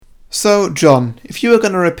So, John, if you were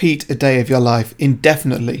going to repeat a day of your life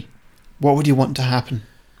indefinitely, what would you want to happen?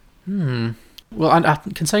 Well, I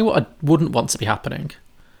can tell you what I wouldn't want to be happening.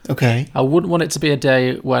 Okay. I wouldn't want it to be a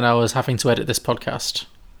day when I was having to edit this podcast.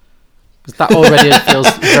 Because that already feels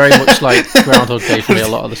very much like Groundhog Day for me a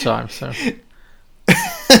lot of the time. So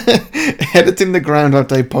Editing the Groundhog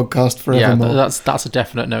Day podcast forevermore. Yeah, that's a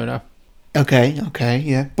definite no-no. Okay,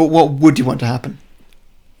 yeah. But what would you want to happen?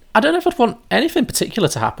 I don't know if I'd want anything particular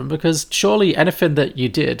to happen, because surely anything that you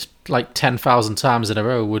did like 10,000 times in a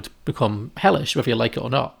row would become hellish, whether you like it or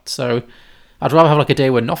not. So I'd rather have like a day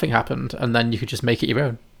where nothing happened, and then you could just make it your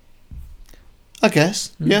own. I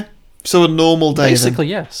guess, yeah. So a normal day Basically,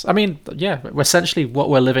 then. yes. I mean, yeah, essentially what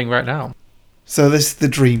we're living right now. So this is the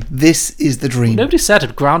dream. This is the dream. Nobody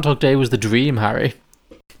said Groundhog Day was the dream, Harry.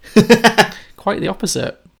 Quite the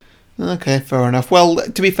opposite. Okay, fair enough. Well,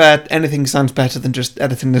 to be fair, anything sounds better than just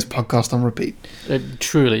editing this podcast on repeat.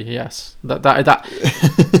 Truly, yes. That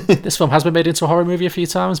This film has been made into a horror movie a few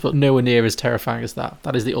times, but nowhere near as terrifying as that.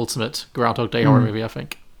 That is the ultimate Groundhog Day horror movie, I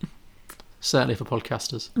think. Certainly for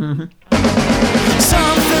podcasters. Mm-hmm.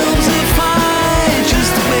 Some films are fine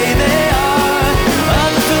just the way they are.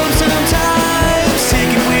 Other films sometimes take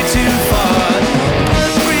it way too far.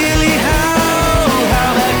 But really, how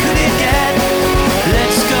bad could it get?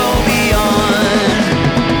 Let's go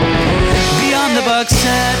beyond the box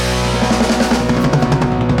set.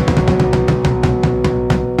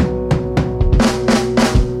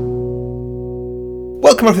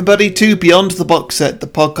 Welcome everybody to Beyond the Box Set, the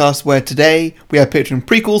podcast where today we are pitching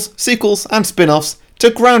prequels, sequels and spin-offs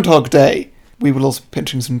to Groundhog Day. We will also be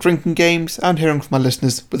pitching some drinking games and hearing from our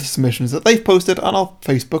listeners with the submissions that they've posted on our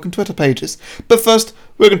Facebook and Twitter pages. But first,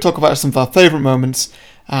 we're going to talk about some of our favourite moments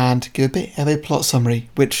and give a bit of a plot summary,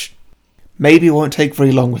 which maybe won't take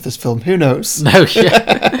very long with this film, who knows? No,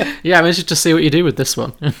 yeah. Yeah, I mean, just see what you do with this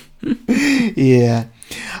one. Yeah.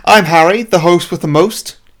 I'm Harry, the host with the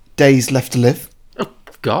most days left to live.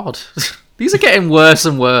 God, these are getting worse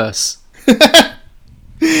and worse. Like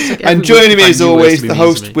and joining me as always, the mean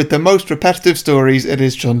host with the most repetitive stories, it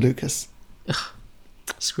is John Lucas.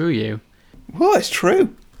 Screw you. Well, it's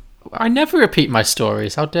true. I never repeat my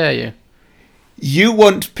stories, how dare you? You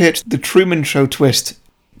once pitched the Truman Show twist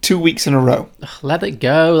 2 weeks in a row. Let it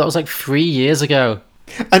go, that was like 3 years ago.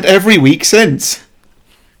 And every week since.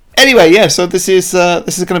 Anyway, yeah, so this is going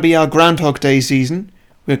to be our Groundhog Day season.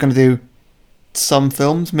 We're going to do some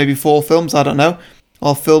films, maybe 4 films, I don't know,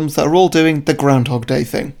 or films that are all doing the Groundhog Day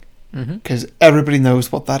thing, because everybody knows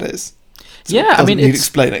what that is. So yeah, I mean, it's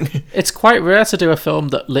explaining. It's quite rare to do a film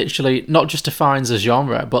that literally not just defines a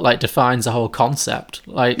genre, but like defines a whole concept.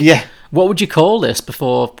 Like, Yeah. What would you call this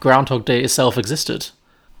before Groundhog Day itself existed?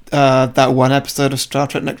 That one episode of Star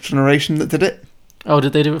Trek Next Generation that did it. Oh,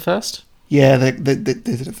 did they do it first? Yeah, they did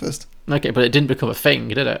it first. Okay, but it didn't become a thing,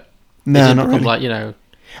 did it? No, it didn't not become really. like, you know,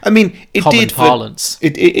 I mean, it common did parlance. For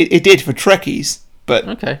it did for Trekkies, but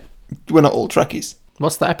Okay. we're not all Trekkies.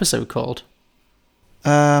 What's that episode called?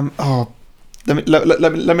 Let me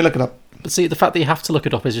look it up. But see, the fact that you have to look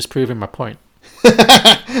it up is just proving my point.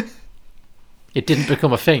 It didn't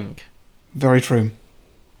become a thing. Very true.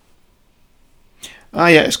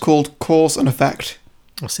 Yeah, it's called Cause and Effect.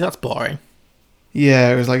 Well, see, that's boring.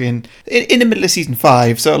 Yeah, it was like in the middle of season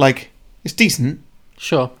 5, so like it's decent.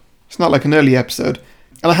 Sure. It's not like an early episode,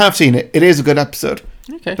 and I have seen it. It is a good episode,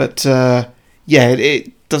 Okay. but yeah,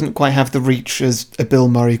 it doesn't quite have the reach as a Bill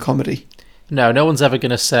Murray comedy. No one's ever going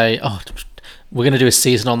to say, oh, we're going to do a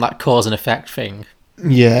season on that cause and effect thing.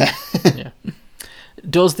 Yeah. Yeah.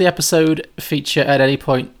 Does the episode feature at any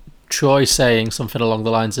point Troy saying something along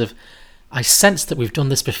the lines of, I sense that we've done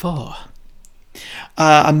this before?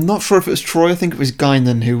 I'm not sure if it was Troy. I think it was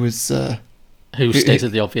Guinan who was. Who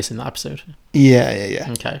stated the obvious in that episode? Yeah.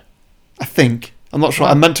 Okay. I think. I'm not sure.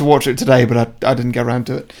 I meant to watch it today, but I didn't get around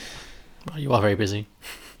to it. Well, you are very busy.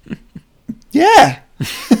 Yeah.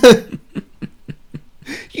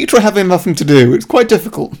 You try having nothing to do. It's quite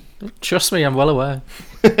difficult. Trust me, I'm well aware.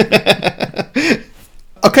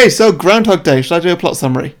 Okay, so Groundhog Day. Should I do a plot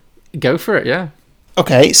summary? Go for it, yeah.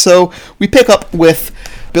 Okay, so we pick up with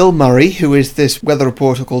Bill Murray, who is this weather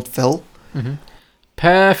reporter called Phil. Mm-hmm.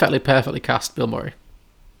 Perfectly cast Bill Murray.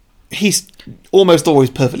 He's almost always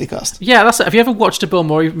perfectly cast. Yeah, that's it. Have you ever watched a Bill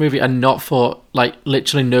Murray movie and not thought, like,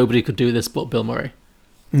 literally nobody could do this but Bill Murray?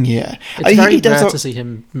 Yeah. It's very rare to see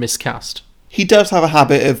him miscast. He does have a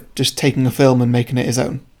habit of just taking a film and making it his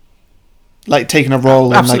own. Like, taking a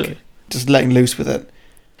role and, like, just letting loose with it.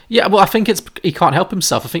 Yeah, well, I think he can't help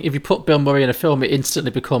himself. I think if you put Bill Murray in a film, it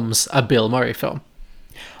instantly becomes a Bill Murray film.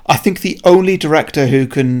 I think the only director who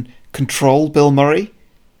can control Bill Murray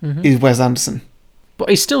is Wes Anderson. But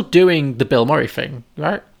he's still doing the Bill Murray thing,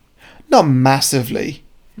 right? Not massively.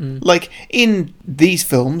 Like, in these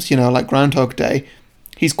films, like Groundhog Day,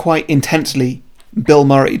 he's quite intensely Bill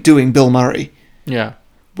Murray, doing Bill Murray. Yeah.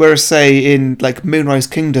 Whereas, say, in, like, Moonrise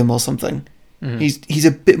Kingdom or something, he's a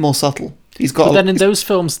bit more subtle. He's got. But then in those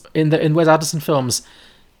films, in Wes Anderson films,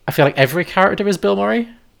 I feel like every character is Bill Murray.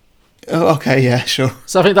 Oh, okay, yeah, sure.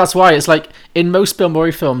 So I think that's why it's like in most Bill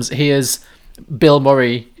Murray films, he is Bill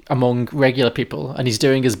Murray among regular people, and he's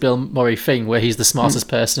doing his Bill Murray thing where he's the smartest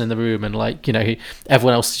person in the room, and like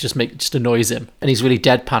everyone else just annoys him, and he's really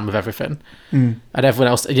deadpan with everything, and everyone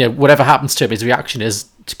else, whatever happens to him, his reaction is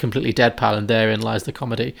to completely deadpan, and therein lies the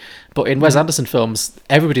comedy. But in Wes Anderson films,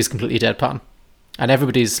 everybody's completely deadpan, and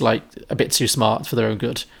everybody's like a bit too smart for their own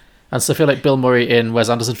good. And so I feel like Bill Murray in Wes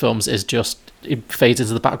Anderson films is it fades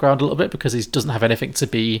into the background a little bit because he doesn't have anything to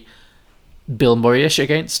be Bill Murray-ish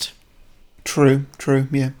against. True,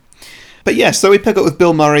 yeah. But yeah, so we pick up with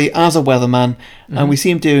Bill Murray as a weatherman, and we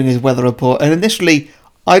see him doing his weather report. And initially,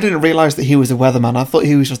 I didn't realise that he was a weatherman. I thought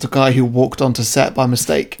he was just a guy who walked onto set by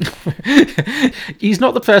mistake. He's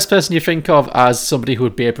not the first person you think of as somebody who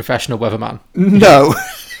would be a professional weatherman. No.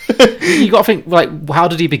 You got to think, like, how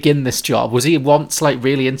did he begin this job? Was he once, like,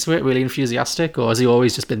 really into it, really enthusiastic, or has he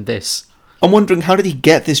always just been this? I'm wondering, how did he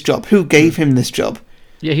get this job? Who gave him this job?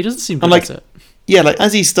 Yeah, he doesn't seem good like, at it. Yeah, like,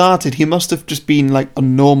 as he started, he must have just been, like, a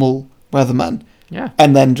normal weatherman. Yeah.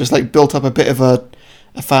 And then just, like, built up a bit of a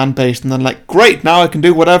fan base, and then, like, great, now I can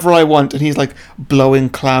do whatever I want. And he's, like, blowing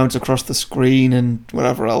clouds across the screen and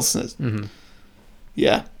whatever else.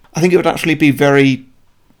 Yeah. I think it would actually be very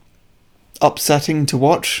upsetting to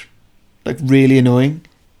watch, like really annoying.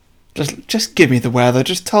 Just give me the weather.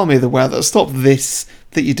 Just tell me the weather. Stop this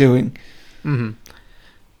that you're doing.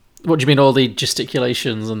 What do you mean, all the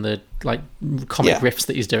gesticulations and the like comic Yeah. riffs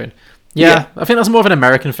that he's doing? Yeah, I think that's more of an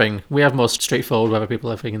American thing. We have more straightforward weather people,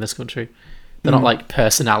 I think, in this country. They're not like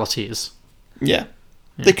personalities. Yeah,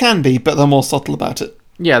 they can be, but they're more subtle about it.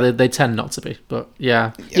 Yeah, they tend not to be, but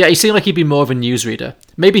yeah, he seemed like he'd be more of a newsreader.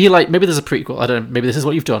 Maybe there's a prequel. I don't know. Maybe this is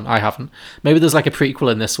what you've done. I haven't. Maybe there's like a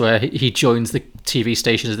prequel in this where he joins the TV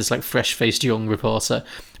station as this like fresh-faced young reporter,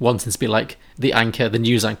 wanting to be like the anchor, the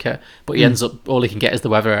news anchor, but he ends up all he can get is the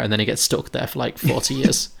weather, and then he gets stuck there for like 40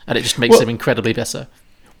 years, and it just makes him incredibly bitter.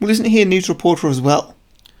 Well, isn't he a news reporter as well?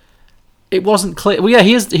 It wasn't clear. Well, yeah,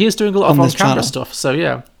 he is doing a lot of On this on-camera channel. stuff. So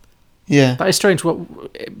yeah. Yeah, That is strange.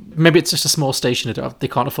 Maybe it's just a small station. They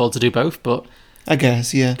can't afford to do both, but I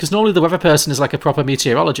guess, yeah. because normally the weather person is like a proper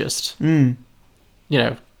meteorologist, But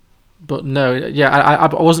no, yeah,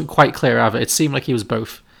 I wasn't quite clear of it. It seemed like he was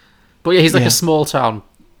both, but yeah, he's like a small town.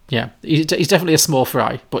 Yeah, he's definitely a small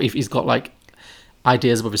fry, but he's got like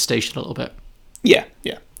ideas of his station a little bit. Yeah.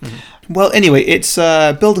 Well, anyway, it's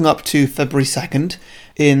building up to February 2nd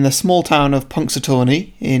in the small town of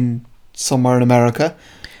Punxsutawney in somewhere in America.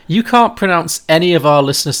 You can't pronounce any of our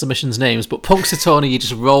listener submissions' names, but Punxsutawney you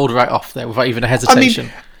just rolled right off there without even a hesitation.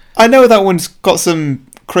 I know that one's got some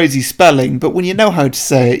crazy spelling, but when you know how to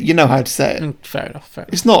say it, you know how to say it. Fair enough.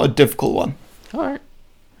 It's not a difficult one. All right.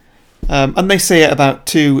 And they say it about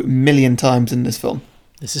 2 million times in this film.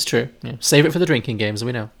 This is true. Yeah. Save it for the drinking games,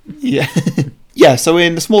 we know. Yeah. Yeah, so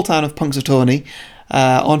in the small town of Punxsutawney,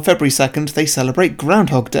 on February 2nd, they celebrate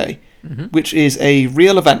Groundhog Day, which is a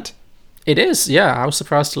real event. It is, yeah. I was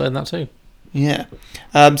surprised to learn that too. Yeah.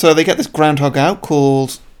 So they get this groundhog out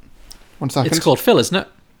called... 1 second. It's called Phil, isn't it?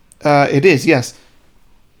 It is, yes.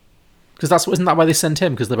 Because isn't that why they sent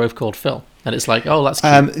him? Because they're both called Phil. And it's like, oh, that's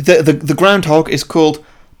cute. The groundhog is called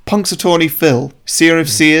Punxsutawney Phil, seer of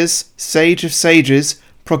seers, sage of sages,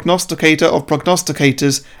 prognosticator of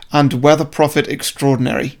prognosticators, and weather prophet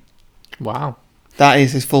extraordinary. Wow. That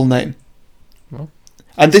is his full name. Well,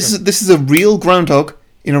 and this is a real groundhog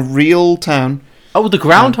in a real town. Oh, the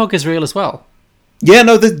groundhog is real as well. Yeah,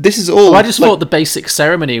 no, this is all... Oh, I just thought the basic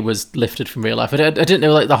ceremony was lifted from real life. I didn't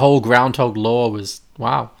know like the whole groundhog lore was...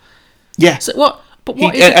 Wow. Yeah. So what? But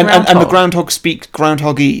what is a groundhog? And the groundhog speaks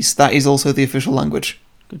groundhogese. That is also the official language.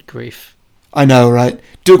 Good grief. I know, right?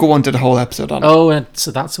 Dougal wanted a whole episode on it. Oh, and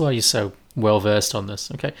so that's why you're so well versed on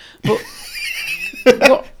this. Okay,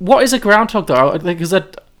 but what is a groundhog though? Because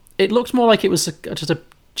it looked more like it was just a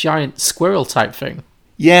giant squirrel type thing.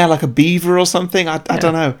 Yeah, like a beaver or something. I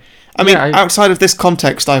don't know. I mean, outside of this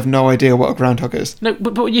context, I have no idea what a groundhog is. No,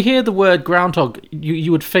 but when you hear the word groundhog,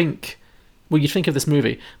 you would think, well, you'd think of this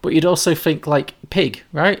movie, but you'd also think like pig,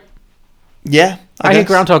 right? Yeah, I hear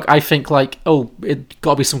groundhog, I think like, oh, it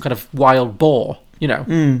got to be some kind of wild boar, you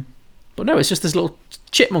know? But no, it's just this little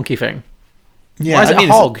chipmunky thing. Yeah, why is it a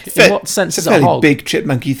hog? In what sense is it a fairly hog? Big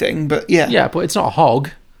chipmunky thing, but yeah. Yeah, but it's not a hog.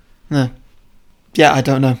 No. Yeah, I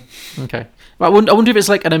don't know. Okay. I wonder if it's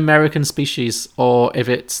like an American species, or if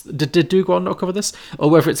it's... Did Dugong not cover this? Or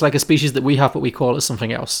whether it's like a species that we have, but we call it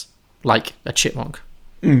something else. Like a chipmunk.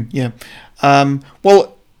 Yeah.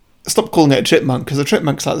 Well, stop calling it a chipmunk, because a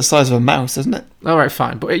chipmunk's like the size of a mouse, isn't it? All right,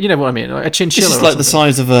 fine. But you know what I mean. Like a chinchilla This is or like the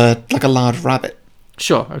something. size of a large rabbit.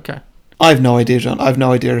 Sure, okay. I have no idea, John. I have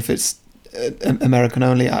no idea if it's American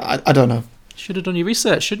only. I don't know. Should have done your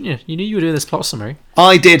research, shouldn't you? You knew you were doing this plot summary.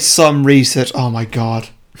 I did some research. Oh my god.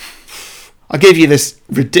 I gave you this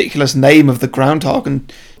ridiculous name of the groundhog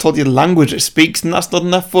and told you the language it speaks, and that's not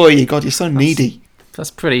enough for you. God, you're so needy.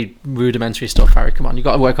 That's pretty rudimentary stuff, Harry. Come on, you've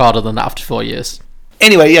got to work harder than that after 4 years.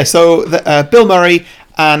 Anyway, yeah, so Bill Murray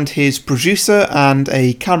and his producer and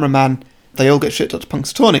a cameraman, they all get shipped up to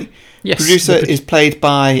Punxsutawney. Yes. Producer is played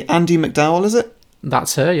by Andy McDowell, is it?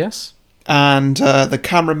 That's her, yes. And the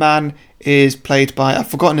cameraman is played by, I've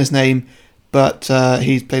forgotten his name, but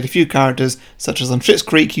he's played a few characters, such as on Schitt's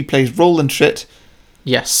Creek, he plays Roland Schitt,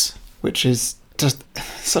 Yes. which is just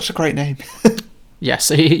such a great name. Yes,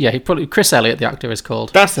 so he probably... Chris Elliott, the actor, is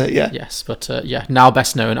called. That's it, yeah. Yes, but now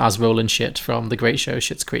best known as Roland Schitt from the great show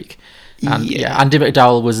Schitt's Creek. And Yeah. Andy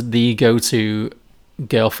McDowell was the go-to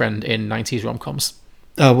girlfriend in 90s rom-coms.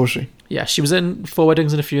 Oh, was she? Yeah, she was in Four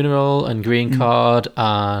Weddings and a Funeral and Green Card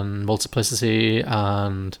and Multiplicity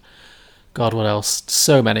and... God, what else?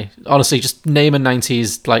 So many. Honestly, just name a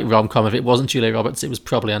 90s like rom-com. If it wasn't Julia Roberts, it was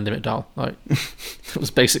probably Andy McDowell. Like, it was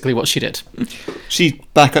basically what she did. She's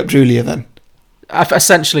backup Julia then.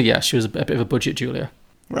 Essentially, yeah, she was a bit of a budget Julia.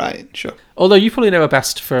 Right, sure. Although you probably know her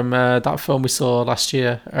best from that film we saw last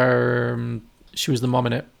year. She was the mom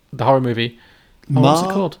in it, the horror movie. What was it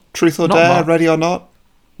called? Truth or Not Dare, Ma. Ready or Not?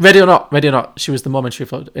 Ready or Not. Ready or Not. She was the mom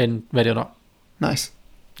in Ready or Not. Nice.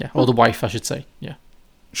 Yeah, or the wife, I should say. Yeah.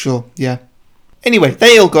 Sure, yeah. Anyway,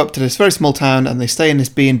 they all go up to this very small town and they stay in this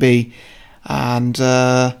B&B, and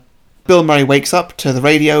Bill Murray wakes up to the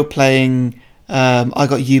radio playing I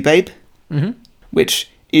Got You, Babe, Mm-hmm. which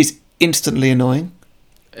is instantly annoying.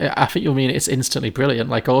 I think you'll mean it's instantly brilliant,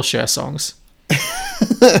 like all Cher songs.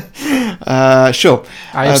 Sure.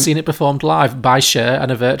 I have seen it performed live by Cher and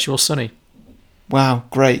a virtual Sunny. Wow,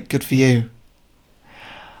 great, good for you.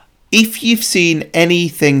 If you've seen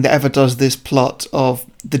anything that ever does this plot of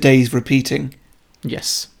the days repeating,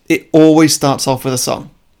 Yes. it always starts off with a song.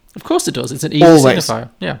 Of course it does. It's an easy Always. signifier.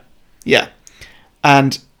 Yeah. Yeah.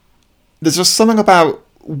 And there's just something about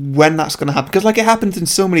when that's going to happen. Because, like, it happens in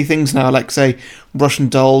so many things now. Like, say, Russian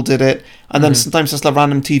Doll did it. And then sometimes just a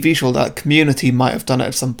random TV show. That Community might have done it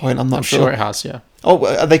at some point. I'm not I'm sure. sure it has, yeah.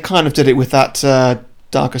 Oh, they kind of did it with that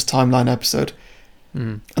Darkest Timeline episode.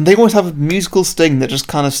 And they always have a musical sting that just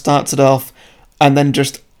kind of starts it off. And then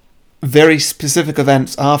just very specific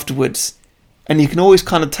events afterwards. And you can always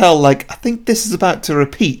kind of tell, like, I think this is about to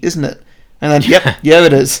repeat, isn't it? And then, yep, yeah,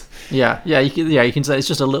 it is. Yeah, you can say it's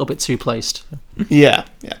just a little bit too placed. Yeah.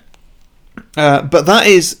 But that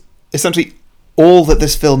is essentially all that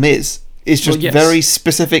this film is. It's just Well, yes. very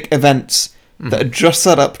specific events that are just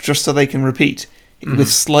set up just so they can repeat with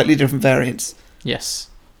slightly different variants. Yes.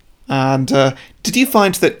 And did you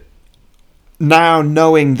find that now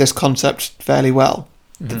knowing this concept fairly well,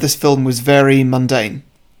 that this film was very mundane?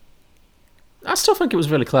 I still think it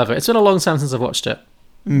was really clever. It's been a long time since I've watched it.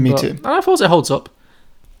 Me but too. I thought it holds up.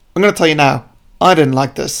 I'm going to tell you now, I didn't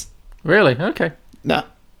like this. Really? Okay. No.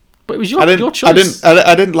 But it was I your didn't, choice.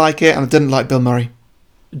 I didn't like it, and I didn't like Bill Murray.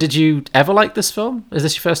 Did you ever like this film? Is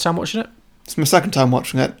this your first time watching it? It's my second time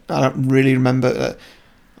watching it. I don't really remember.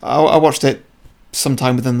 I watched it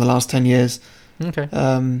sometime within the last 10 years. Okay.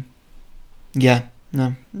 Yeah,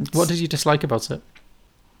 no. What did you dislike about it?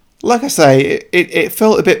 Like I say, it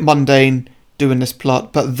felt a bit mundane doing this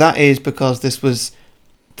plot, but that is because this was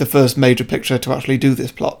the first major picture to actually do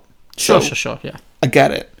this plot. Sure, yeah. I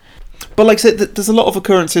get it. But like I said, there's a lot of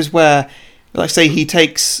occurrences where, like say, he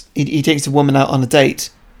takes a woman out on a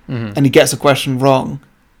date and he gets a question wrong.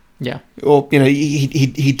 Yeah. Or, you know,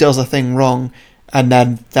 he does a thing wrong and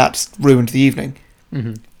then that's ruined the evening.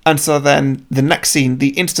 And so then the next scene, the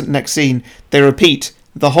instant next scene, they repeat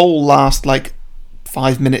the whole last, like,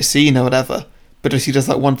 5-minute scene or whatever, but he does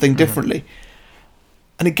that one thing differently.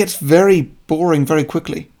 And it gets very boring very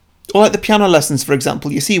quickly. Or like the piano lessons, for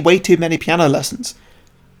example. You see way too many piano lessons.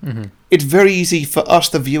 It's very easy for us,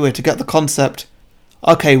 the viewer, to get the concept.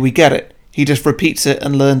 Okay, we get it. He just repeats it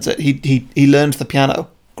and learns it. He learns the piano.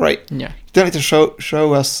 Great. Yeah. You don't need to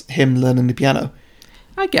show us him learning the piano.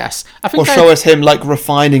 I guess. I think Or show us him, like,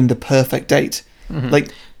 refining the perfect date.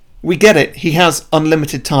 Like, we get it. He has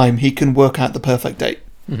unlimited time. He can work out the perfect date.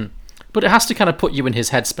 But it has to kind of put you in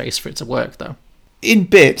his headspace for it to work, though. In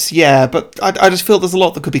bits, yeah, but I just feel there's a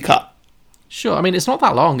lot that could be cut. Sure. I mean, it's not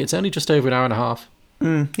that long. It's only just over an hour and a half.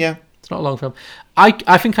 Yeah. It's not a long film.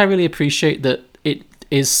 I think I really appreciate that it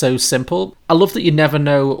is so simple. I love that you never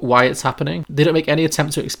know why it's happening. They don't make any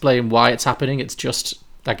attempt to explain why it's happening. It's just,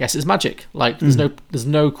 I guess it's magic. Like, there's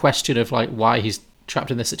no question of like why he's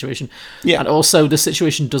trapped in this situation. Yeah. And also the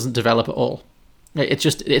situation doesn't develop at all. It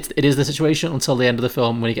is the situation until the end of the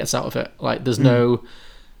film when he gets out of it. Like, there's no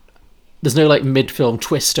like mid-film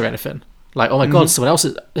twist or anything. Like, oh my god, someone else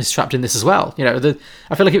is trapped in this as well. You know,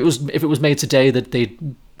 I feel like if it was made today, that they'd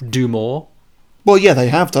do more. Well, yeah, they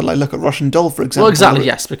have done. Like, look at Russian Doll, for example. Well, exactly,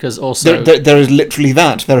 yes, because also there is literally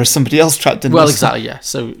that. There is somebody else trapped in. Well, this. exactly, yeah.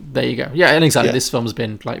 So there you go. Yeah, and exactly, Yeah. this film's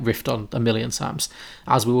been like riffed on a million times,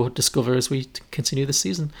 as we will discover as we continue this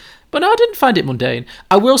season. But no, I didn't find it mundane.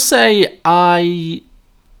 I will say I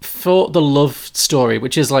thought the love story,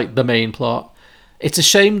 which is like the main plot, it's a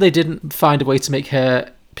shame they didn't find a way to make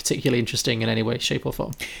her particularly interesting in any way, shape, or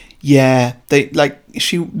form. Yeah,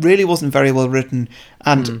 she really wasn't very well written,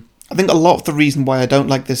 and I think a lot of the reason why I don't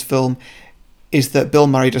like this film is that Bill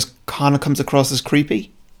Murray just kind of comes across as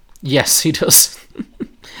creepy. Yes, he does.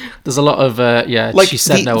 There's a lot of Like, she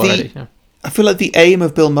said no already. Yeah. I feel like the aim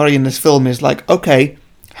of Bill Murray in this film is like, okay,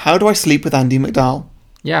 how do I sleep with Andy McDowell?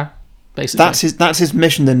 Yeah, basically. That's his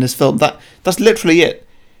mission in this film. That's literally it.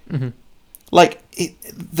 Like,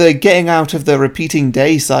 the getting out of the repeating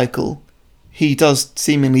day cycle, he does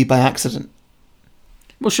seemingly by accident.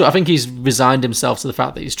 Well, sure, I think he's resigned himself to the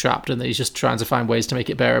fact that he's trapped and that he's just trying to find ways to make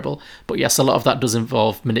it bearable. But yes, a lot of that does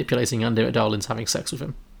involve manipulating Andy McDowell into having sex with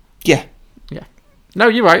him. Yeah. Yeah. No,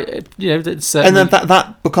 you're right. It's And then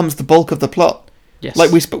that becomes the bulk of the plot. yes.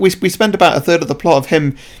 Like, we spend about a third of the plot of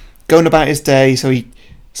him going about his day.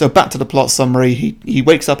 So back to the plot summary. He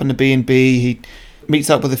wakes up in the B&B. He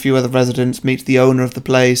meets up with a few other residents, meets the owner of the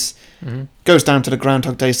place, goes down to the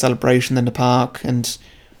Groundhog Day celebration in the park, and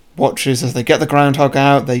watches as they get the groundhog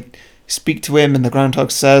out. They speak to him, and the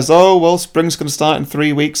groundhog says, "Oh, well, spring's going to start in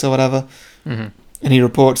 3 weeks or whatever." And he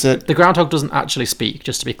reports it. The groundhog doesn't actually speak,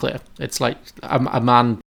 just to be clear. It's like a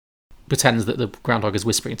man pretends that the groundhog is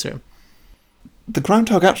whispering to him. The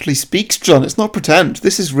groundhog actually speaks, John. It's not pretend.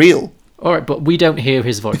 This is real. All right, but we don't hear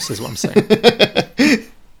his voice, is what I'm saying.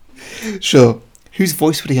 Sure. Whose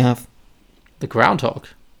voice would he have? The groundhog.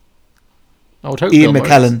 I would hope Ian Bill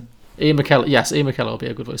Murray's. McKellen. Ian McKellen. Yes, Ian McKellen will be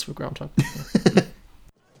a good voice for groundhog.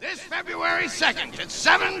 This February 2nd at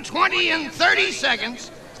 7:20 and 30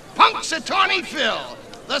 seconds, Punxsutawney Phil,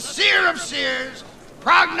 the seer of seers,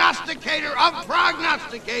 prognosticator of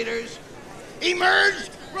prognosticators, emerged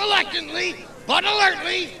reluctantly but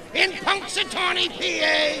alertly in Punxsutawney,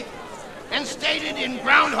 PA, and stated in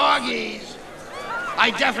groundhogese,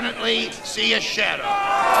 "I definitely see a shadow."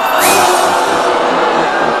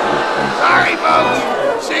 Sorry,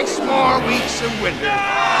 folks. 6 more weeks of winter.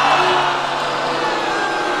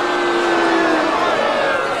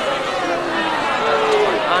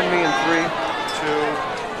 On me in 3,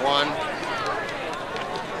 2, 1.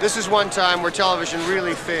 This is one time where television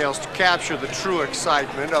really fails to capture the true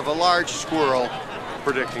excitement of a large squirrel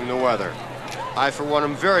predicting the weather. I, for one,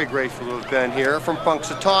 am very grateful to have been here. From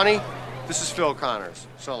Punxsutawney, this is Phil Connors.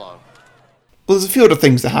 So long. Well, there's a few other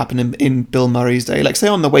things that happen in Bill Murray's day. Like, say,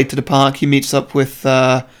 on the way to the park, he meets up with,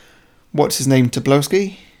 what's his name,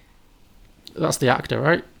 Tobolowsky? That's the actor,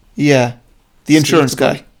 right? Yeah. The insurance Steve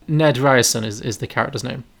guy. Ned Ryerson is the character's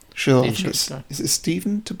name. Sure. The I think insurance guy. is it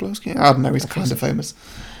Stephen Tobolowsky? I don't know, he's kind of famous.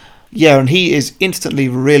 Yeah, and he is instantly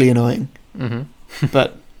really annoying.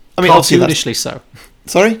 But, I mean, obviously that's... Cartoonishly so.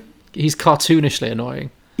 Sorry? He's cartoonishly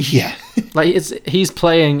annoying. Yeah. Like, he's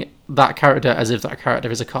playing that character as if that character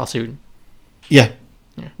is a cartoon. Yeah.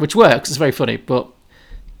 Yeah. Which works, it's very funny, but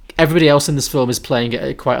everybody else in this film is playing it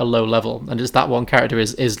at quite a low level, and just that one character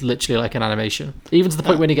is literally like an animation. Even to the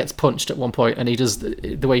point when he gets punched at one point, and he does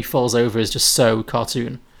the way he falls over is just so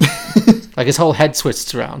cartoon. Like, his whole head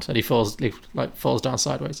twists around, and he falls down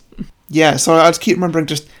sideways. Yeah, so I just keep remembering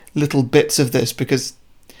just little bits of this, because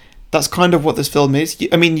that's kind of what this film is.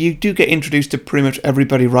 I mean, you do get introduced to pretty much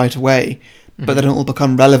everybody right away, but they don't all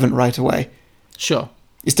become relevant right away. Sure.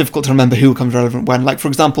 It's difficult to remember who becomes relevant when. Like, for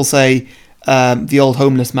example, say, the old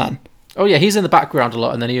homeless man. Oh yeah, he's in the background a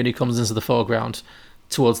lot, and then he only comes into the foreground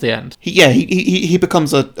towards the end. He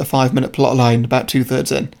becomes a 5-minute plot line about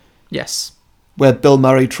 2/3 in, Yes. where Bill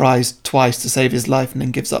Murray tries twice to save his life and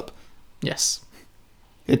then gives up. Yes.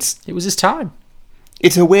 It was his time.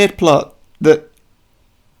 It's a weird plot that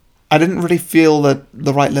I didn't really feel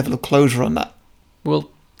the right level of closure on that.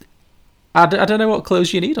 Well, I don't know what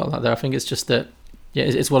closure you need on that, though. I think it's just that, yeah,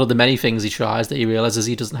 it's one of the many things he tries that he realises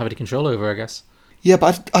he doesn't have any control over, I guess. Yeah,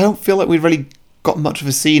 but I don't feel like we really got much of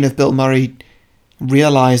a scene of Bill Murray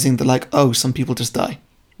realizing that, like, oh, some people just die.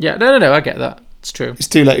 Yeah, no, I get that. It's true. It's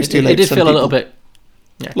too late. It's too late. It did for some feel a little people. bit.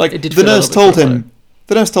 Yeah, Like, it did the feel a nurse little bit told chaotic. him.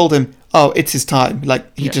 The nurse told him, "Oh, it's his time.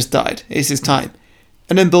 Like, he Yeah. just died. It's his time."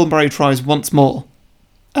 And then Bill Murray tries once more,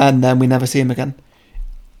 and then we never see him again.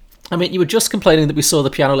 I mean, you were just complaining that we saw the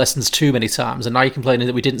piano lessons too many times, and now you're complaining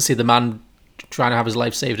that we didn't see the man trying to have his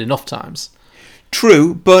life saved enough times.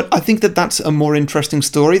 True, but I think that that's a more interesting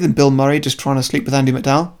story than Bill Murray just trying to sleep with Andy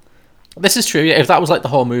McDowell. This is true. Yeah, if that was like the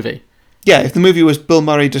whole movie. Yeah, if the movie was Bill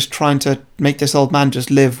Murray just trying to make this old man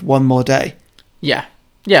just live one more day, Yeah,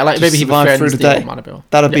 like just maybe he survive befriends through the the old day, man a bit.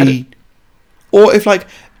 that'd Yeah, be... Or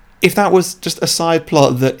if that was just a side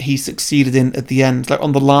plot that he succeeded in at the end, like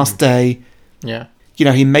on the last day, yeah. you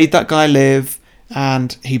know, he made that guy live,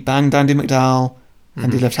 and he banged Andy McDowell,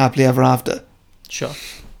 and he lived happily ever after. Sure.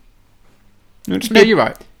 You know, just No, you're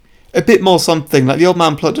right. a bit more something. Like, the old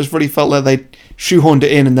man plot just really felt like they shoehorned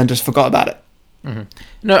it in and then just forgot about it.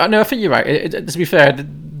 No, I think you're right. To be fair,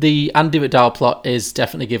 the Andy McDowell plot is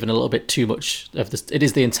definitely given a little bit too much of this. It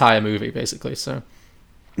is the entire movie, basically. So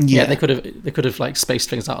yeah, they could have like spaced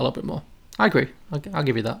things out a little bit more. I agree. I'll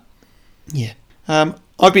give you that. Yeah.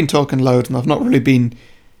 I've been talking loads, and I've not really been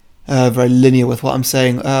very linear with what I'm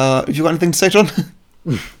saying. Have you got anything to say, John?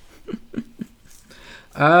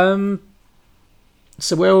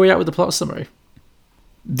 So where are we at with the plot summary?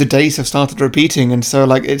 The days have started repeating, and so,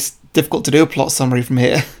 like, it's difficult to do a plot summary from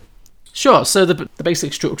here. Sure. So the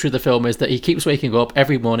basic structure of the film is that he keeps waking up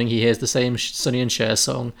every morning. He hears the same Sonny and Cher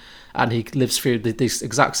song, and he lives through this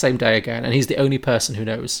exact same day again. And he's the only person who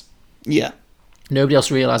knows. Yeah. Nobody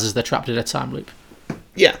else realizes they're trapped in a time loop.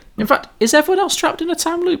 Yeah. In fact, is everyone else trapped in a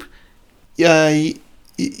time loop? Yeah,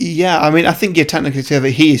 I mean, I think you technically say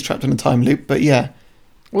that he is trapped in a time loop, but yeah.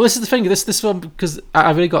 Well, this is the thing. This film, because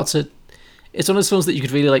I really got to. It's one of those films that you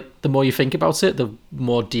could really like. The more you think about it, the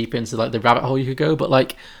more deep into like the rabbit hole you could go. But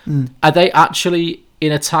like, are they actually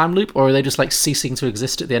in a time loop, or are they just like ceasing to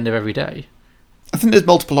exist at the end of every day? I think there's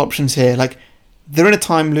multiple options here. Like, they're in a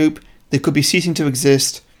time loop. They could be ceasing to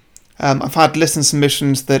exist. I've had listener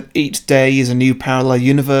submissions that each day is a new parallel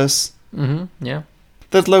universe. Mm-hmm. Yeah.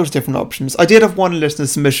 There's loads of different options. I did have one listener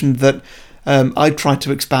submission that I tried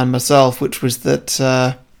to expand myself, which was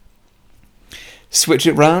that switch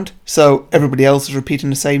it round. So everybody else is repeating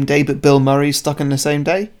the same day, but Bill Murray's stuck in the same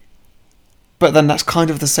day. But then that's kind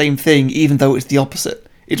of the same thing, even though it's the opposite.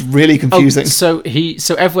 It's really confusing. So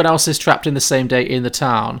everyone else is trapped in the same day in the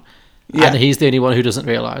town, and he's the only one who doesn't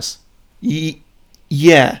realise.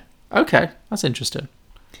 Yeah. Okay, that's interesting.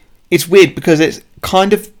 It's weird because it's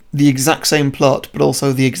kind of the exact same plot, but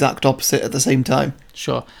also the exact opposite at the same time.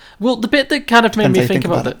 Sure. Well, the bit that kind of made Depends me how you think think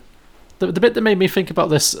about about it. The bit that made me think about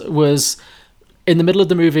this was in the middle of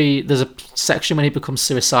the movie. There's a section when he becomes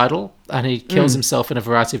suicidal and he kills himself in a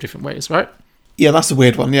variety of different ways. Right? Yeah, that's a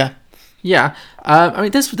weird one. Yeah. Yeah. I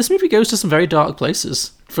mean, this movie goes to some very dark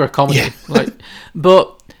places for a comedy. Yeah. Like,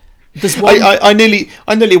 but there's one. I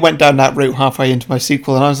nearly went down that route halfway into my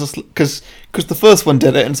sequel, and I was just because the first one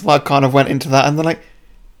did it, and so I kind of went into that, and then like,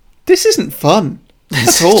 this isn't fun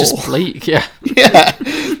at all. Just bleak. Yeah. Yeah,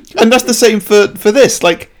 and that's the same for this.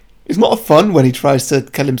 Like, it's not fun when he tries to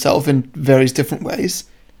kill himself in various different ways.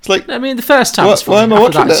 It's like, I mean, the first time it's why funny. am I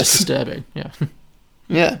After watching that, it's this? just disturbing. Yeah.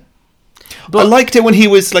 yeah. But I liked it when he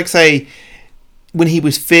was like, say, when he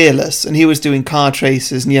was fearless and he was doing car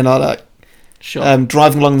chases and like sure.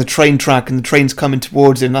 driving along the train track and the train's coming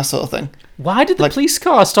towards him, that sort of thing. Why did the police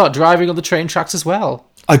car start driving on the train tracks as well?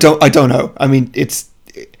 I don't know. I mean, it's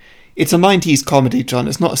a 90s comedy, John.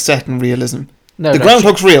 It's not set in realism. No, the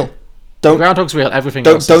Groundhog's real. The Groundhog's real. Everything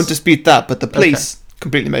else Don't is... dispute that. But the police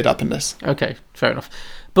completely made up in this. Okay, fair enough.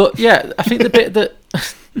 But yeah, I think the bit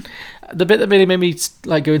that really made me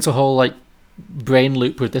like go into a whole like brain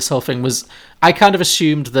loop with this whole thing was I kind of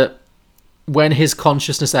assumed that when his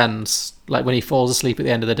consciousness ends, like when he falls asleep at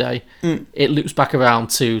the end of the day, it loops back around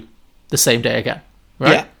to the same day again,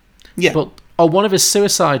 right? Yeah. But on one of his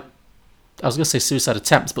suicide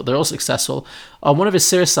attempts, but they're all successful. On one of his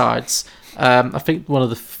suicides, I think one of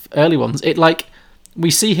the early ones,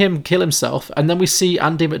 we see him kill himself, and then we see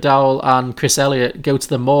Andy McDowell and Chris Elliott go to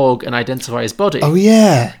the morgue and identify his body. Oh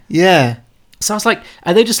yeah. So I was like,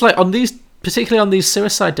 are they just like particularly on these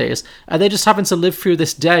suicide days, are they just having to live through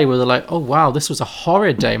this day where they're like, oh wow, this was a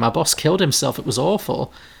horrid day, my boss killed himself, it was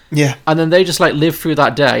awful. Yeah. And then they just like live through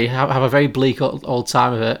that day, have a very bleak old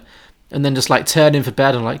time of it, and then just like turn in for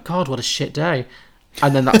bed and like, God, what a shit day.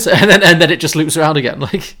 And then that's it. and then it just loops around again.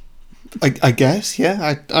 Like, I guess,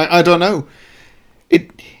 yeah. I don't know.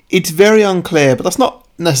 It's very unclear, but that's not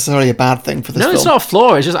necessarily a bad thing for this No, film. it's not a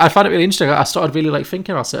flaw. It's just I found it really interesting. I started really like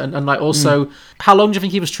thinking about it, and like also, how long do you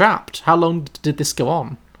think he was trapped? How long did this go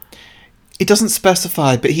on? It doesn't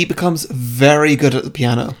specify, but he becomes very good at the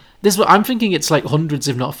piano. This, I'm thinking, it's like hundreds,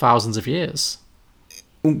 if not thousands, of years.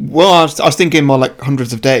 Well, I was thinking more like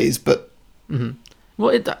hundreds of days, but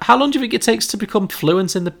Well, how long do you think it takes to become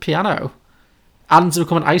fluent in the piano and to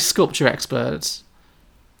become an ice sculpture expert?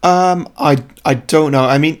 I don't know.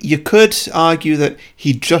 I mean, you could argue that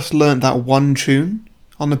he just learned that one tune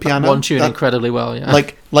on the piano. One tune incredibly well, yeah.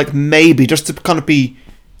 Like maybe just to kind of be,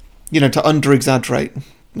 to under-exaggerate.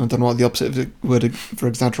 I don't know what the opposite of the word for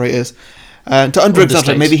exaggerate is. To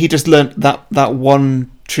under-exaggerate, maybe he just learnt that one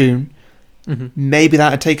tune. Mm-hmm. Maybe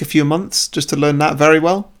that'd take a few months just to learn that very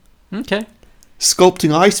well. Okay.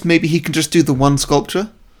 Sculpting ice, maybe he can just do the one sculpture.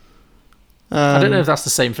 I don't know if that's the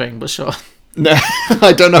same thing, but sure. No,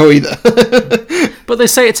 I don't know either. But they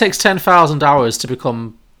say it takes 10,000 hours to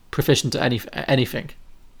become proficient at anything.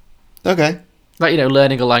 Okay. Like,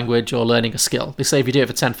 learning a language or learning a skill. They say if you do it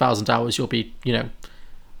for 10,000 hours, you'll be, Yeah.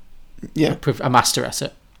 a master at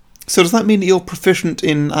it. So does that mean that you're proficient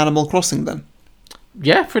in Animal Crossing then?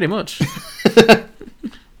 Yeah, pretty much.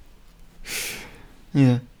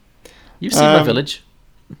 Yeah. You've seen my village.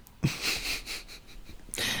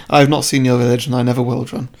 I've not seen Your Village, and I never will,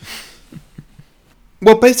 John.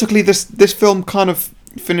 Well, basically, this film kind of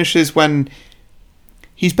finishes when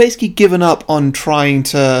he's basically given up on trying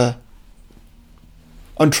to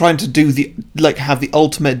do have the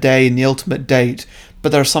ultimate day and the ultimate date,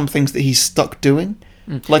 but there are some things that he's stuck doing.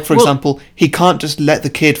 Like, for example, he can't just let the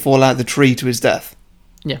kid fall out of the tree to his death.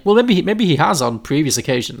 Yeah, well, maybe he has on previous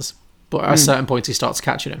occasions, but at a certain point he starts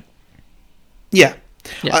catching him. Yeah.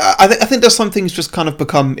 Yeah. I think there's some things just kind of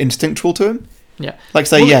become instinctual to him. Yeah. Like,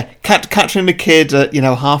 say, catching the kid at,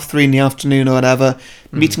 3:30 in the afternoon or whatever,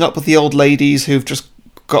 meeting up with the old ladies who've just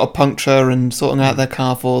got a puncture and sorting out their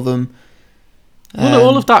car for them. Well, no,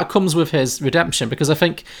 all of that comes with his redemption, because I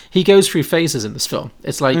think he goes through phases in this film.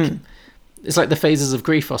 It's like the phases of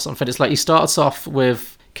grief or something. It's like he starts off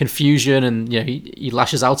with confusion and he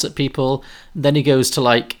lashes out at people. Then he goes to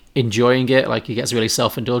like enjoying it, like he gets really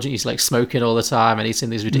self-indulgent. He's like smoking all the time and eating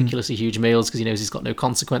these ridiculously huge meals because he knows he's got no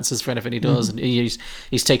consequences for anything he does, and he's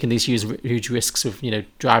taking these huge risks with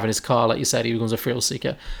driving his car. Like you said, he becomes a thrill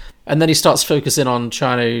seeker, and then he starts focusing on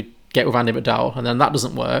trying to get with Andie MacDowell, and then that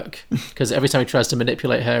doesn't work because every time he tries to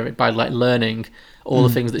manipulate her by like learning all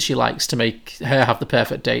the things that she likes to make her have the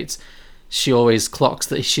perfect date, she always clocks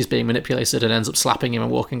that she's being manipulated and ends up slapping him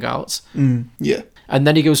and walking out. Yeah. And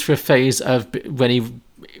then he goes through a phase of when he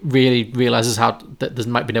really realizes that there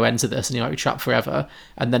might be no end to this and he might be trapped forever,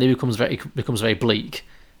 and then he becomes very bleak,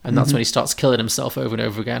 and that's when he starts killing himself over and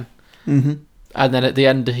over again. And then at the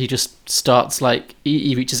end he just starts like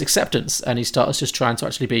he reaches acceptance and he starts just trying to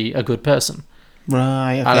actually be a good person.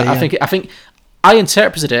 Right. Okay, And I think I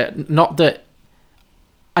interpreted it not that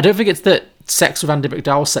I don't think it's that sex with Andie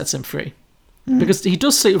MacDowell sets him free, because he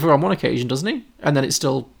does sleep with her on one occasion, doesn't he? And then it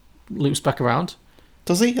still loops back around.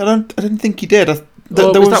 Does he? I didn't think he did.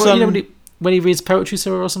 There was when he reads poetry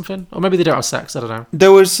to her or something, or maybe they don't have sex. I don't know.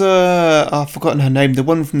 There was I've forgotten her name. The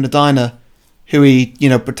one from the diner, who he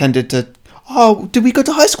pretended to. Oh, did we go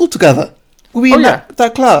to high school together? Were we in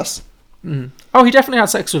that class? Oh, he definitely had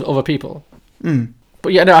sex with other people.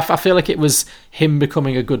 But yeah, no, I feel like it was him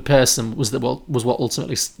becoming a good person was what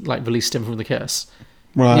ultimately like released him from the curse.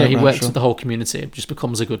 Right. He works with the whole community, just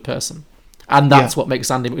becomes a good person, and that's what makes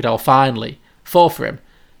Andie MacDowell finally fall for him.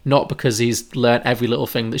 Not because he's learnt every little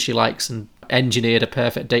thing that she likes and engineered a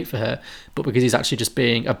perfect date for her, but because he's actually just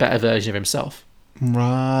being a better version of himself.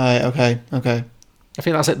 Right. Okay. I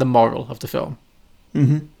think that's like the moral of the film.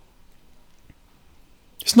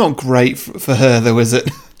 It's not great for her, though, is it?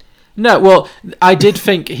 No, well, I did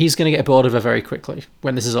think he's going to get bored of her very quickly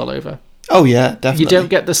when this is all over. Oh yeah, definitely. You don't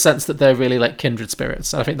get the sense that they're really like kindred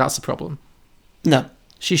spirits, and I think that's the problem. No.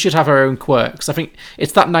 She should have her own quirks. I think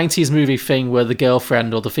it's that 90s movie thing where the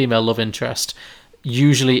girlfriend or the female love interest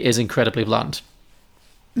usually is incredibly bland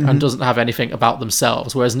and doesn't have anything about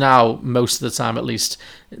themselves, whereas now, most of the time at least,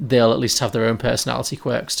 they'll at least have their own personality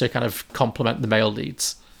quirks to kind of complement the male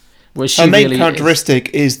leads. Whereas she her main really characteristic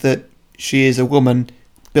is that she is a woman.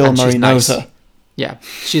 Bill Murray knows her. Yeah,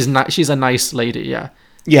 she's a nice lady, yeah.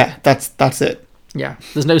 Yeah, that's it. Yeah,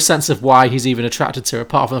 there's no sense of why he's even attracted to her,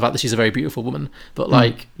 apart from the fact that she's a very beautiful woman. But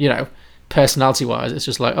like, personality-wise, it's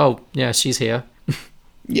just like, oh yeah, she's here.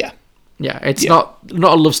 Yeah. Yeah, it's not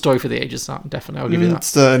a love story for the ages. Definitely, I'll give you that.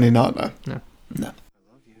 Certainly not. No. No.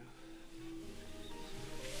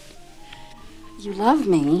 You love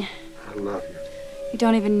me. I love you. You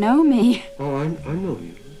don't even know me. Oh, I know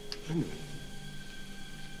you.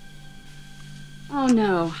 Oh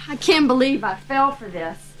no, I can't believe I fell for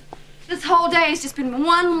this. This whole day has just been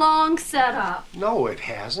one long setup. No, it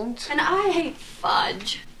hasn't. And I hate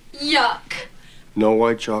fudge. Yuck. No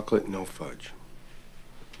white chocolate, no fudge.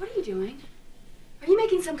 What are you doing? Are you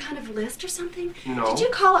making some kind of list or something? No. Did you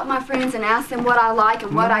call up my friends and ask them what I like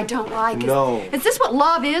and what I don't like? No. Is this what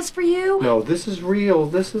love is for you? No, this is real.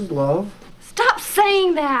 This is love. Stop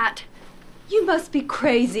saying that. You must be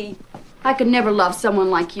crazy. I could never love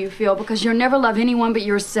someone like you, Phil, because you'll never love anyone but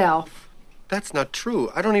yourself. That's not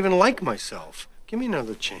true. I don't even like myself. Give me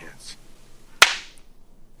another chance.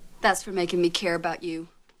 That's for making me care about you.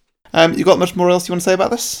 You got much more else you want to say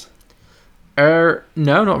about this? No,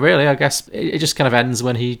 not really. I guess it just kind of ends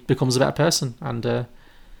when he becomes a better person, and the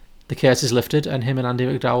curse is lifted, and him and Andy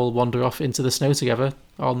McDowell wander off into the snow together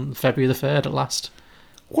on February the 3rd at last.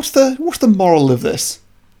 What's the moral of this?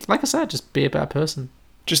 Like I said, just be a better person.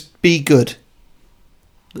 Just be good.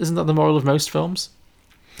 Isn't that the moral of most films?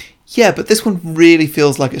 Yeah, but this one really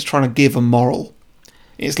feels like it's trying to give a moral.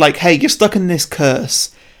 It's like, hey, you're stuck in this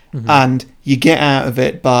curse, and you get out of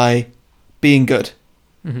it by being good.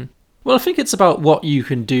 Mm-hmm. Well, I think it's about what you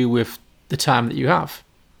can do with the time that you have.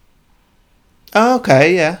 Oh,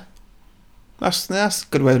 okay, yeah. That's a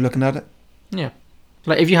good way of looking at it. Yeah.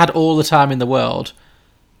 Like, if you had all the time in the world,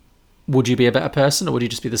 would you be a better person, or would you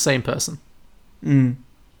just be the same person?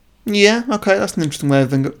 Yeah, okay, that's an interesting way of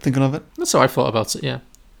thinking of it. That's how I thought about it, yeah.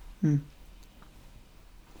 I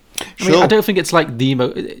Sure. mean, I don't think it's like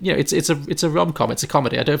it's a rom-com, it's a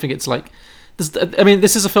comedy. I don't think it's like...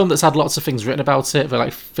 this is a film that's had lots of things written about it, but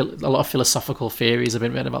like a lot of philosophical theories have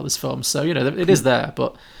been written about this film, so, it is there,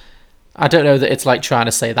 but I don't know that it's like trying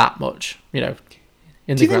to say that much, in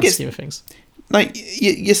the grand scheme of things. Like,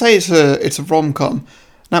 you say it's a rom-com.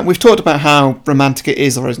 Now, we've talked about how romantic it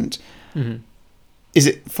is or isn't. Mm-hmm. Is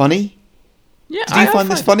it funny? Yeah, Do you find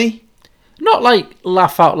this funny? Not like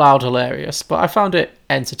laugh out loud hilarious, but I found it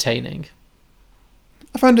entertaining.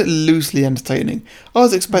 I found it loosely entertaining. I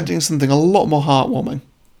was expecting something a lot more heartwarming.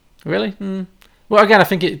 Really? Well, again, I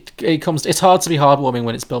think it's hard to be heartwarming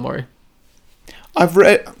when it's Bill Murray. I've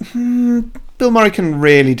read... Bill Murray can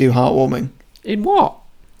really do heartwarming. In what?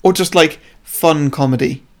 Or just, like, fun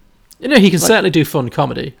comedy. He can certainly do fun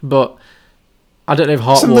comedy, but I don't know if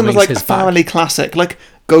Something heartwarming that's is like his a family classic, like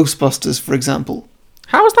Ghostbusters, for example.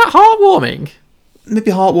 How is that heartwarming?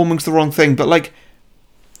 Maybe heartwarming's the wrong thing, but, like,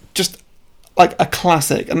 just, like, a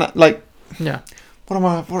classic. And, that, like... Yeah. What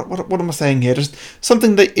am I saying here? Just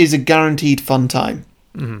something that is a guaranteed fun time.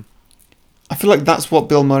 Mm-hmm. I feel like that's what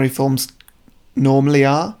Bill Murray films normally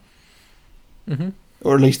are. Mm-hmm.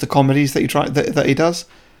 Or at least the comedies that he does.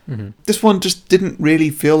 Mm-hmm. This one just didn't really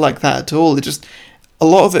feel like that at all. A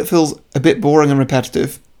lot of it feels a bit boring and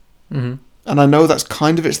repetitive. Mm-hmm. And I know that's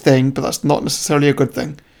kind of its thing, but that's not necessarily a good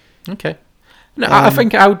thing. Okay. No, I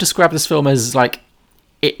think I would describe this film as like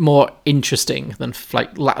it more interesting than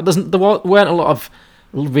like there weren't a lot of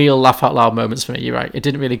real laugh out loud moments for me. You're right. It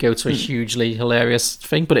didn't really go to a hugely hilarious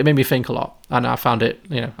thing, but it made me think a lot, and I found it.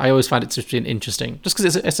 I always find it to be interesting, just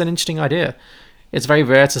because it's an interesting idea. It's very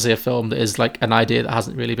rare to see a film that is like an idea that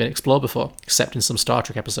hasn't really been explored before, except in some Star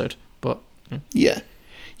Trek episode. But yeah.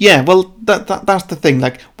 Well, that's the thing.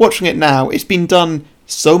 Like watching it now, it's been done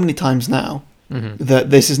so many times now that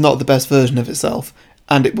this is not the best version of itself,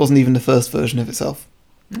 and it wasn't even the first version of itself.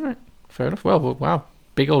 All right, fair enough. Well, wow,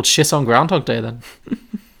 big old shit on Groundhog Day then.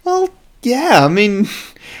 Well, yeah. I mean,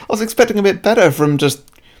 I was expecting a bit better from just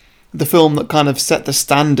the film that kind of set the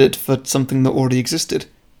standard for something that already existed.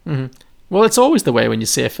 Mm-hmm. Well, it's always the way when you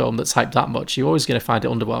see a film that's hyped that much. You're always going to find it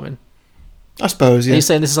underwhelming. I suppose, yeah. Are you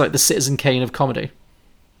saying this is like the Citizen Kane of comedy?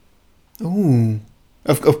 Ooh.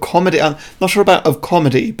 Of comedy. I'm not sure about of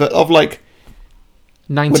comedy, but of like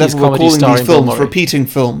 90s whatever we're comedy calling starring these Bill films, Murray. repeating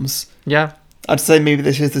films. Yeah. I'd say maybe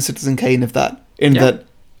this is the Citizen Kane of that, in Yeah. that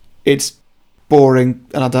it's boring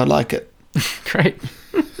and I don't like it. Great.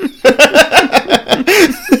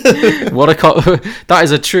 That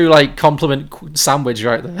is a true like compliment sandwich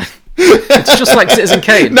right there. It's just like Citizen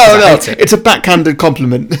Kane. No, I hate it. it's a backhanded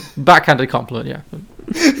compliment. Backhanded compliment, yeah.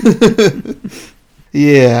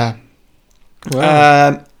 Yeah.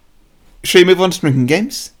 Well, Should we move on to drinking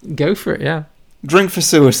games? go for it, yeah. Drink for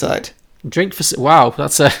suicide. Drink for... Wow,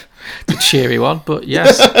 that's a cheery one, but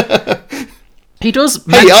yes. He does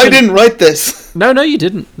Hey, mention... I didn't write this. No, you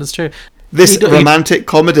didn't. That's true. This romantic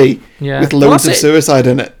comedy Yeah. with Well, loads of that's it. suicide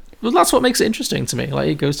in it. Well, that's what makes it interesting to me. Like,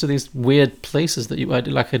 it goes to these weird places that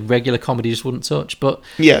like a regular comedy just wouldn't touch. But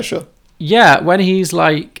Yeah, sure. yeah, when he's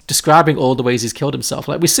like describing all the ways he's killed himself,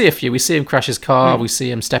 like we see a few. We see him crash his car. We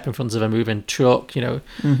see him step in front of a moving truck.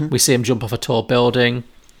 We see him jump off a tall building.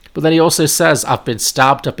 But then he also says, I've been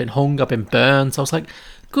stabbed, I've been hung, I've been burned. So I was like,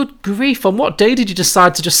 good grief, on what day did you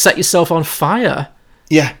decide to just set yourself on fire?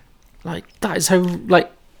 Yeah. Like, that is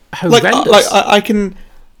horrendous. I can,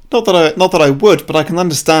 not that I would, but I can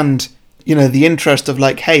understand, the interest of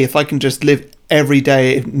like, hey, if I can just live every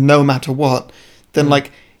day, no matter what, then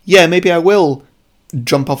like, yeah, maybe I will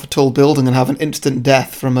jump off a tall building and have an instant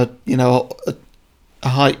death from a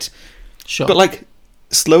height. Sure. But like,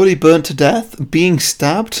 slowly burnt to death, being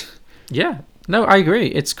stabbed. Yeah. No, I agree.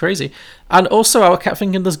 It's crazy. And also, I kept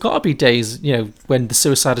thinking there's got to be days, when the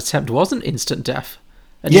suicide attempt wasn't instant death.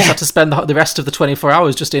 And you had to spend the rest of the 24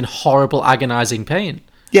 hours just in horrible, agonising pain.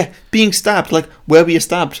 Yeah, being stabbed. Like, where were you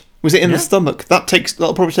stabbed? Was it in the stomach?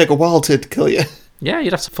 That'll probably take a while to kill you. Yeah,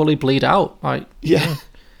 you'd have to fully bleed out. Like, yeah.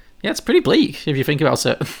 Yeah, it's pretty bleak if you think about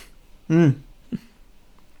it.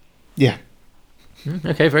 Yeah.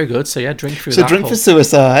 Okay, very good. So yeah, drink through So that. drink for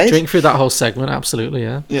suicide. Drink through that whole segment, absolutely,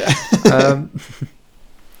 yeah. Yeah.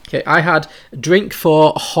 Okay, I had drink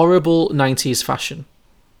for horrible 90s fashion.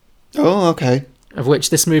 Oh, okay. Of which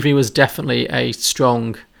this movie was definitely a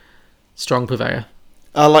strong purveyor.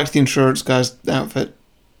 I liked the insurance guy's outfit.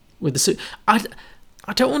 With the suit. I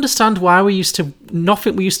don't understand why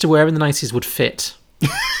nothing we used to wear in the 90s would fit.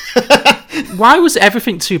 Why was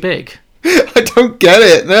everything too big? I don't get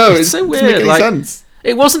it. No, It's so weird. Doesn't make any Like, sense.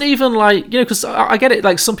 it wasn't even like, because I get it,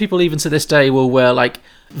 like some people even to this day will wear like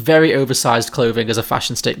very oversized clothing as a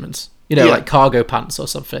fashion statement. Like cargo pants or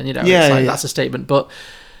something, that's a statement. But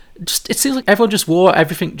it seems like everyone just wore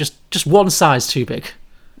everything just one size too big.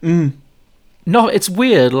 No, it's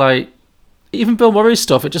weird. Like, even Bill Murray's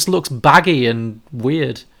stuff, it just looks baggy and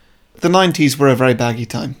weird. The 90s were a very baggy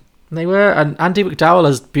time. They were, and Andie MacDowell,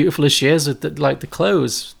 as beautiful as she is, with the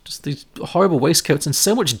clothes, just these horrible waistcoats and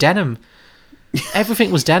so much denim. Everything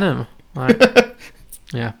was denim. Like,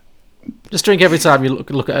 yeah. Just drink every time you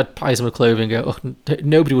look at a item of clothing and go, oh,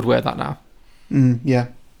 nobody would wear that now. Yeah.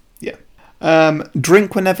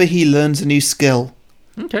 Drink whenever he learns a new skill.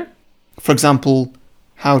 Okay. For example,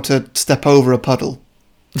 how to step over a puddle.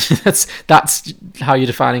 that's how you're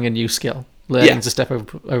defining a new skill. Learning to step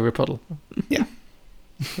over a puddle. Yeah.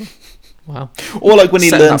 Wow. Or like when he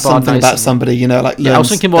Setting learns that bar something nice about and- somebody, like learns I was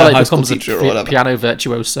thinking more a like high school becomes teacher or a whatever. piano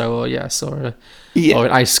virtuoso, or or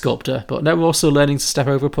an ice sculptor. But no, also learning to step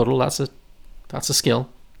over a puddle. That's a skill.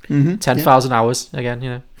 10,000 hours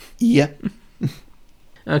again. Yeah.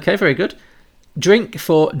 Okay, very good. Drink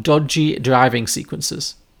for dodgy driving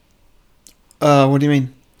sequences. What do you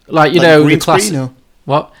mean? Like green the classic. screen or?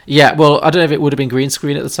 What? Yeah, well, I don't know if it would have been green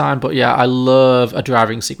screen at the time, but yeah, I love a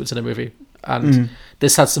driving sequence in a movie. And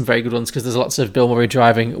this had some very good ones because there's lots of Bill Murray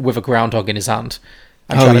driving with a groundhog in his hand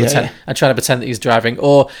and trying to pretend that he's driving.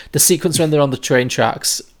 Or the sequence when they're on the train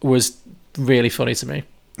tracks was really funny to me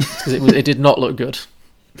because it did not look good.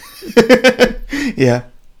 Yeah.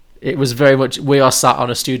 It was very much, we are sat on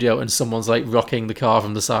a studio and someone's like rocking the car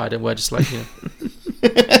from the side and we're just like,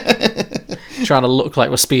 trying to look like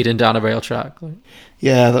we're speeding down a rail track.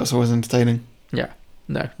 Yeah, that's always entertaining. Yeah,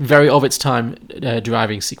 no, very of its time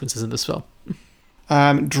driving sequences in this film.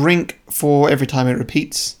 Drink for every time it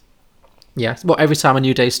repeats. Yeah, well, every time a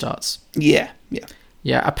new day starts. Yeah.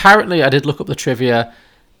 Yeah, apparently I did look up the trivia.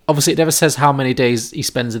 Obviously, it never says how many days he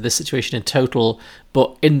spends in this situation in total,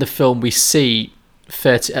 but in the film we see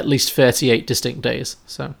at least 38 distinct days.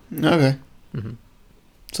 So Okay.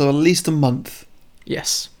 So at least a month.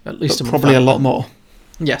 yes, at least But a month. probably a lot more.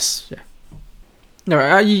 Yes, yeah.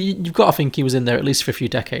 No, you've got to think he was in there at least for a few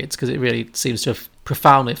decades because it really seems to have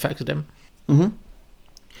profoundly affected him.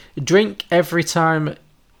 Drink every time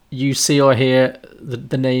you see or hear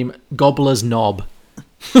the name Gobbler's Knob.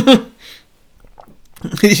 Do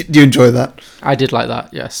you enjoy that? I did like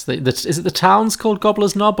that, yes. Is it the town's called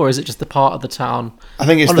Gobbler's Knob, or is it just the part of the town? I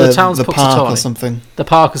think it's Oh, no, the town's park Puxatawny. or something. The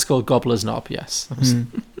park is called Gobbler's Knob, yes. That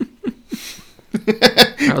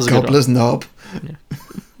was a good one. Gobbler's Knob.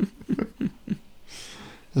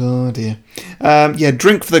 Oh dear. Yeah,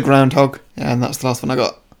 drink for the groundhog, and that's the last one I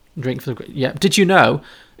got. Drink for the... Yeah. Did you know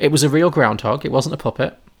it was a real groundhog? It wasn't a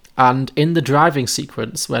puppet. And in the driving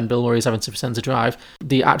sequence, when Bill Murray's having to pretend to drive,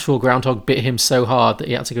 the actual groundhog bit him so hard that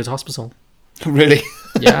he had to go to hospital. Really?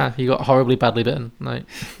 Yeah, he got horribly badly bitten. Like,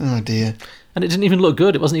 Oh dear. and it didn't even look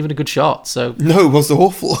good. It wasn't even a good shot. So, No, it was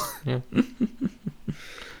awful.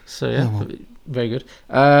 so yeah, very good.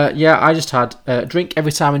 Yeah, I just had drink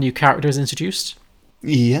every time a new character is introduced.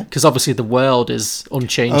 Yeah. Because obviously the world is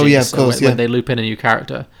unchanging. Oh, yeah, of so course, when yeah. they loop in a new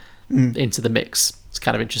character into the mix, it's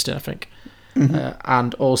kind of interesting, I think.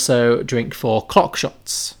 And also drink for clock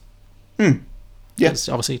shots. Yeah. It's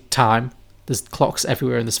obviously time. There's clocks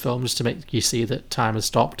everywhere in this film just to make you see that time has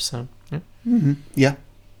stopped. So yeah. Yeah.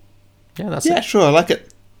 Yeah, that's Yeah, it. sure, I like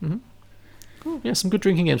it. Cool. Yeah, some good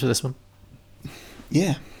drinking games for this one.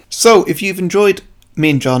 Yeah. So, if you've enjoyed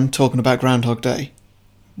me and John talking about Groundhog Day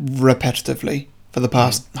repetitively for the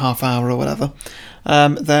past half hour or whatever,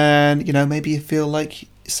 then, maybe you feel like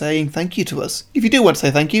saying thank you to us. If you do want to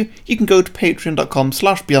say thank you, you can go to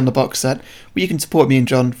patreon.com/beyondtheboxset, where you can support me and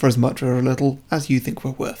John for as much or a little as you think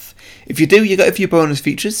we're worth. If you do, you get a few bonus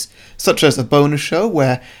features, such as a bonus show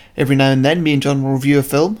where every now and then me and John will review a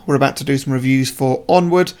film. We're about to do some reviews for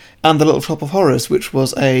Onward and The Little Shop of Horrors, which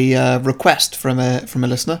was a request from a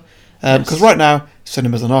listener. Because right now,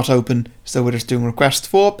 cinemas are not open, so we're just doing requests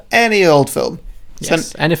for any old film.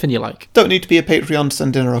 Yes, anything you like. Don't need to be a Patreon to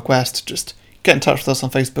send in a request, just get in touch with us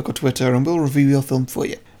on Facebook or Twitter and we'll review your film for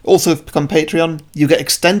you. Also, if you become Patreon, you get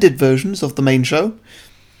extended versions of the main show.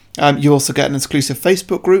 You also get an exclusive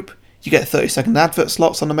Facebook group, you get 30-second advert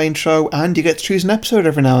slots on the main show, and you get to choose an episode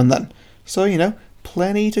every now and then. So,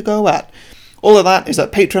 plenty to go at. All of that is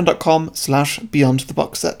at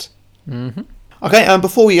patreon.com/beyondtheboxset. Okay, and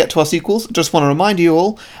before we get to our sequels, just want to remind you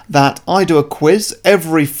all that I do a quiz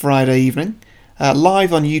every Friday evening,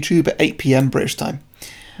 live on YouTube at 8 PM British time.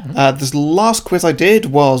 This last quiz I did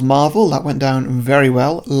was Marvel. That went down very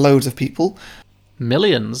well. Loads of people.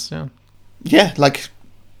 Millions, yeah. Yeah, like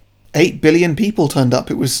 8 billion people turned up.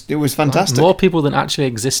 It was fantastic. More people than actually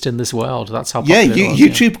exist in this world. That's how Yeah, popular it was,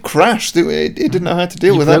 YouTube crashed. It didn't know how to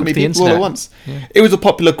deal You with that broke many the people all at internet. once. Yeah. It was a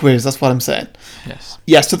popular quiz, that's what I'm saying. Yes.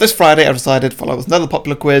 Yeah, so this Friday I decided to follow with another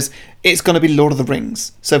popular quiz. It's going to be Lord of the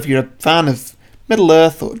Rings. So if you're a fan of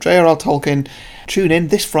Middle-earth or J.R.R. Tolkien, tune in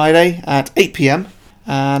this Friday at 8 PM.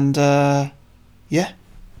 And,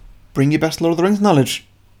 bring your best Lord of the Rings knowledge.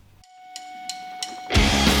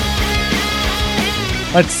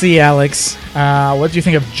 Let's see, Alex. What do you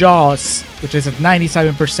think of Jaws, which is at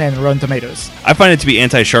 97% Rotten Tomatoes? I find it to be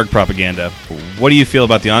anti-shark propaganda. What do you feel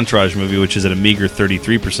about the Entourage movie, which is at a meager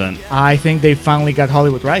 33%? I think they finally got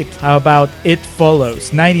Hollywood right. How about It Follows,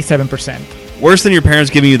 97%? Worse than your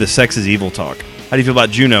parents giving you the sex is evil talk. How do you feel about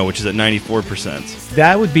Juno, which is at 94%?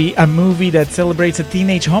 That would be a movie that celebrates a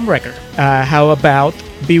teenage homewrecker. How about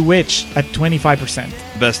Bewitched at 25%?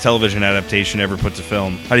 Best television adaptation ever put to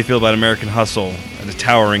film. How do you feel about American Hustle at a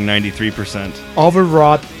towering 93%?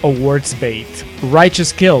 Overwrought awards bait.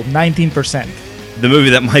 Righteous Kill, 19%. The movie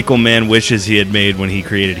that Michael Mann wishes he had made when he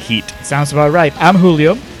created Heat. Sounds about right. I'm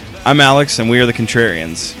Julio. I'm Alex, and we are the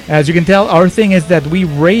Contrarians. As you can tell, our thing is that we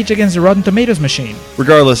rage against the Rotten Tomatoes machine.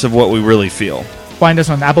 Regardless of what we really feel. Find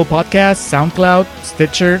us on Apple Podcasts, SoundCloud,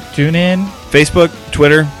 Stitcher, TuneIn. Facebook,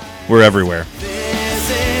 Twitter, we're everywhere.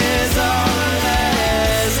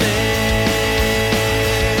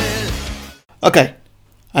 Okay,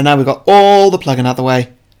 and now we've got all the plugging out the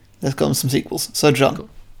way. Let's go on some sequels. So, John,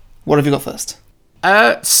 what have you got first?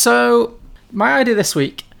 So, my idea this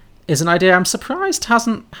week is an idea I'm surprised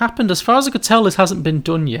hasn't happened. As far as I could tell, this hasn't been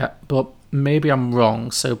done yet, but maybe I'm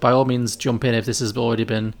wrong. So, by all means, jump in if this has already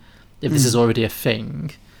been, if this is already a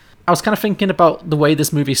thing. I was kind of thinking about the way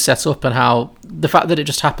this movie's set up and how the fact that it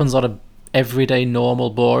just happens on a everyday,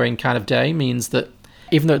 normal, boring kind of day means that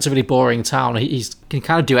even though it's a really boring town, he can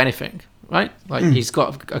kind of do anything, right? Like, he's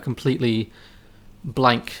got a completely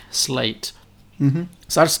blank slate. Mm-hmm.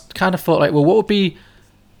 So I just kind of thought, like, well, what would be,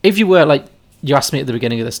 if you were, like, you asked me at the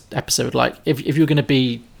beginning of this episode, like, if you were going to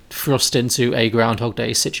be thrust into a Groundhog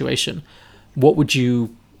Day situation, what would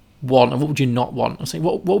you want and what would you not want? I was saying,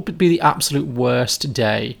 what would be the absolute worst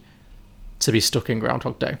day to be stuck in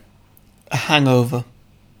Groundhog Day? A hangover.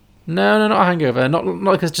 No, not a hangover. Not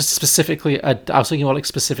like just specifically. I was thinking more like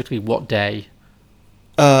specifically what day.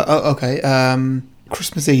 Okay.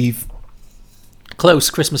 Christmas Eve.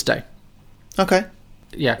 Close. Christmas Day. Okay.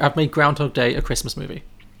 Yeah, I've made Groundhog Day a Christmas movie.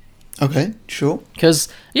 Okay, sure. Because,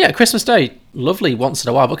 yeah, Christmas Day, lovely once in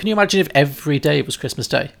a while, but can you imagine if every day was Christmas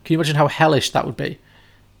Day? Can you imagine how hellish that would be?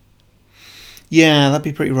 Yeah, that'd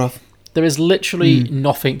be pretty rough. There is literally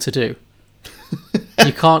nothing to do.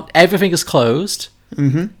 You can't, everything is closed.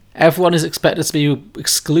 Mm-hmm. Everyone is expected to be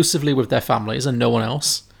exclusively with their families and no one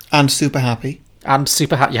else. And super happy. And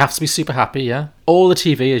super happy. You have to be super happy, yeah. All the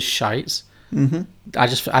TV is shite. Mm-hmm.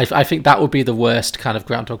 I think that would be the worst kind of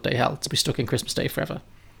Groundhog Day hell, to be stuck in Christmas Day forever.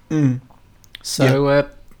 So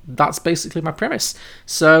that's basically my premise.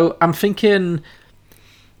 So I'm thinking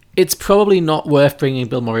it's probably not worth bringing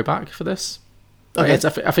Bill Murray back for this. Okay.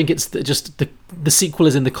 I think it's just the sequel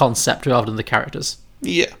is in the concept rather than the characters.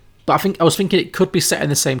 Yeah. But I was thinking it could be set in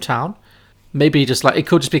the same town. Maybe just like it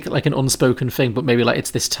could just be like an unspoken thing, but maybe like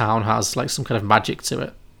it's this town has like some kind of magic to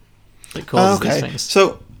it that causes these things.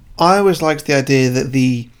 So I always liked the idea that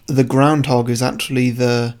the groundhog is actually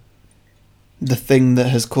the thing that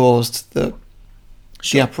has caused the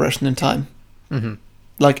the apparition in time. Mm-hmm.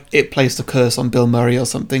 Like, it placed a curse on Bill Murray or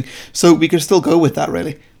something. So we could still go with that,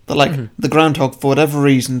 really. But, like, the groundhog, for whatever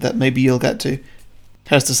reason that maybe you'll get to,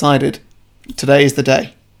 has decided today is the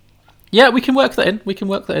day. Yeah, we can work that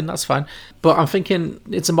in. That's fine. But I'm thinking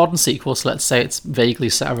it's a modern sequel, so let's say it's vaguely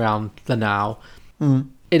set around the now.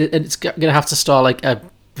 It's going to have to star, like, a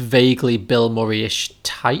vaguely Bill Murray-ish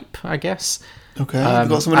type, I guess. Okay, have you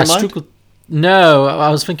got someone in mind? No, I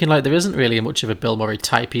was thinking, like, there isn't really much of a Bill Murray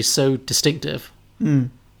type. He's so distinctive.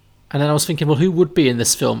 And then I was thinking, well, who would be in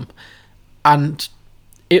this film? And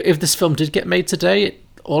if this film did get made today,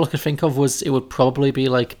 all I could think of was it would probably be,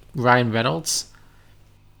 like, Ryan Reynolds.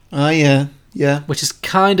 Yeah. Which is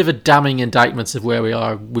kind of a damning indictment of where we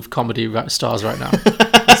are with comedy stars right now.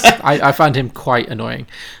 I find him quite annoying.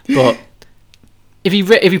 But if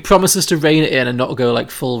he promises to rein it in and not go,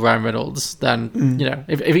 like, full Ryan Reynolds, then, you know,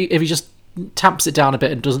 if he just tamps it down a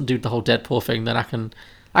bit and doesn't do the whole Deadpool thing, then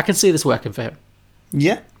I can see this working for him.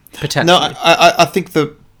 Yeah. Potentially. No, I think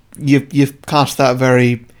that you've cast that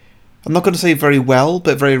very, I'm not going to say very well,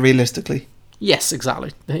 but very realistically. Yes,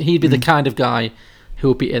 exactly. He'd be the kind of guy who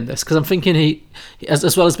would be in this. Because I'm thinking he,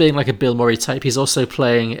 as well as being like a Bill Murray type, he's also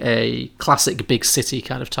playing a classic big city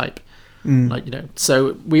kind of type. Like, you know,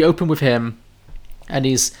 so we open with him, and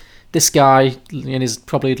he's this guy in his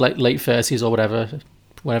probably like late 30s or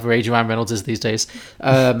whatever age Ryan Reynolds is these days.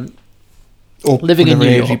 Or living in New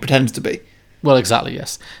York. He pretends to be. Well, exactly,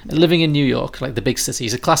 yes. Living in New York, like the big city.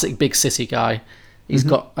 He's a classic big city guy. He's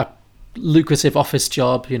got a lucrative office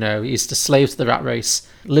job, you know. He's a slave to the rat race.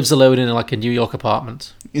 Lives alone in like a New York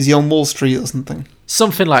apartment. Is he on Wall Street or something?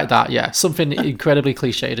 Something like that, yeah. Something incredibly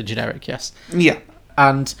cliched and generic, yes. Yeah.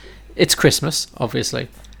 And it's Christmas, obviously.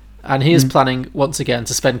 And he is planning, once again,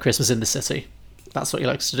 to spend Christmas in the city. That's what he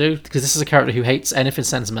likes to do, because this is a character who hates anything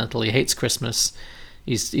sentimental. He hates Christmas.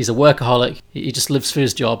 He's a workaholic. He just lives for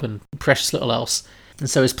his job and precious little else. And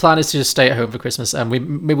so his plan is to just stay at home for Christmas. And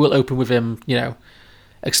maybe we'll open with him, you know,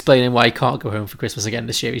 explaining why he can't go home for Christmas again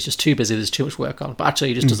this year. He's just too busy. There's too much work on. But actually,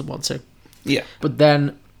 he just doesn't want to. Yeah. But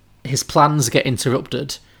then his plans get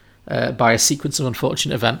interrupted by a sequence of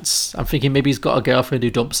unfortunate events. I'm thinking maybe he's got a girlfriend who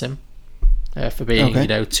dumps him for being, you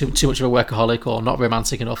know, too much of a workaholic or not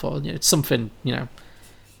romantic enough, or you know, something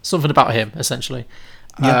about him essentially.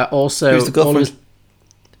 Yeah. Also, who's the girlfriend?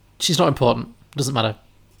 She's not important. Doesn't matter.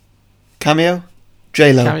 Cameo?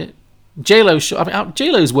 J-Lo. J-Lo, sure. I mean,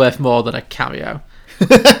 J-Lo's worth more than a cameo.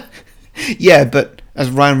 Yeah, but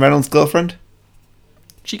as Ryan Reynolds' girlfriend?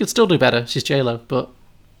 She could still do better. She's J-Lo, but...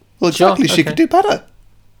 Well, exactly, sure, she okay. could do better.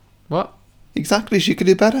 What? Exactly, she could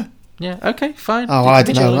do better. Yeah, okay, fine. Oh, I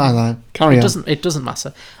don't know. Carry on. It doesn't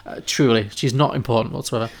matter. Truly, she's not important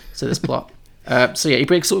whatsoever to this plot. So yeah, he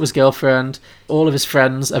breaks up with his girlfriend. All of his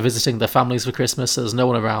friends are visiting their families for Christmas, so there's no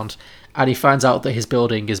one around. And he finds out that his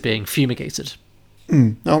building is being fumigated.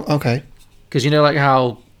 Oh, okay. Because you know, like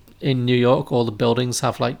how in New York all the buildings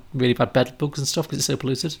have like really bad bed bugs and stuff because it's so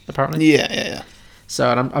polluted, apparently. Yeah. So,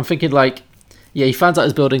 and I'm thinking like, yeah, he finds out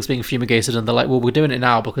his building's being fumigated, and they're like, well, we're doing it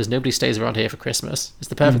now because nobody stays around here for Christmas. It's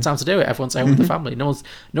the perfect time to do it. Everyone's at home with the family. No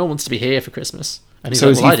one wants to be here for Christmas. And he's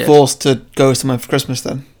So like, is he forced to go somewhere for Christmas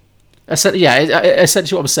then?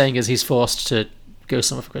 Essentially what I'm saying is he's forced to go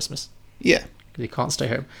somewhere for Christmas. Yeah. Because he can't stay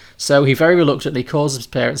home. So he very reluctantly calls his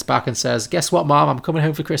parents back and says, guess what, Mom? I'm coming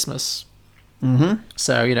home for Christmas.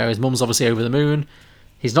 So, you know, his mum's obviously over the moon.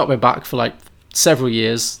 He's not been back for like several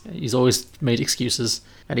years. He's always made excuses.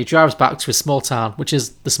 And he drives back to his small town, which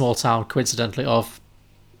is the small town, coincidentally, of,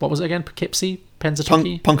 what was it again? Poughkeepsie?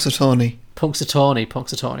 Pensatucky?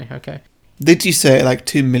 Punxsutawney, okay. Did you say it like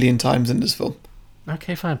 2 million times in this film?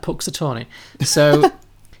 Okay, fine, Punxsutawney. So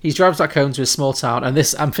he drives back home to his small town,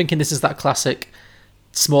 and I'm thinking this is that classic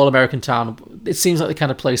small American town. It seems like the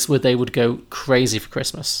kind of place where they would go crazy for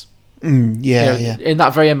Christmas. Yeah. In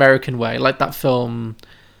that very American way, like that film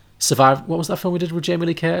Survive. What was that film we did with Jamie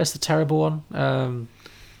Lee Curtis? The terrible one.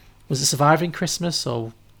 Was it Surviving Christmas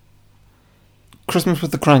or Christmas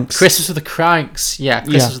with the Cranks? Christmas with the Cranks. Yeah,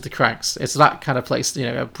 Christmas with the Cranks. It's that kind of place, you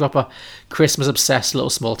know, a proper Christmas obsessed little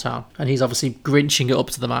small town, and he's obviously grinching it up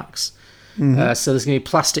to the max. So there's going to be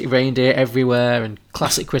plastic reindeer everywhere and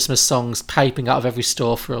classic Christmas songs piping out of every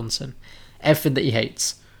storefront and everything that he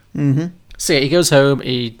hates. So yeah, he goes home,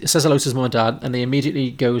 he says hello to his mum and dad, and he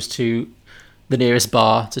immediately goes to the nearest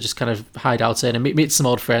bar to just kind of hide out in and meet some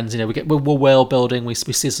old friends. You know, we're world building. We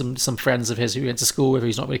see some friends of his who he went to school with, who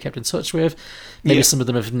he's not really kept in touch with. Maybe some of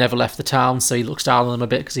them have never left the town, so he looks down on them a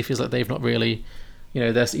bit because he feels like they've not really, you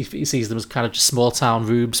know, he sees them as kind of just small town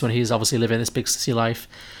rubes when he's obviously living this big city life.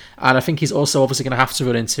 And I think he's also obviously going to have to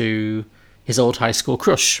run into his old high school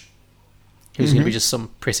crush, who's going to be just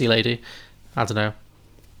some pretty lady. I don't know.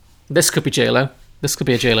 This could be J-Lo. This could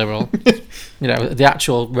be a J-Lo role. You know, the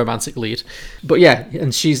actual romantic lead. But yeah,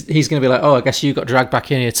 and he's going to be like, oh, I guess you got dragged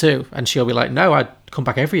back in here too. And she'll be like, no, I come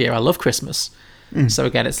back every year. I love Christmas. So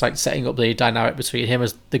again, it's like setting up the dynamic between him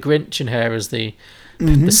as the Grinch and her as the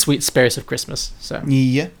sweet spirit of Christmas. So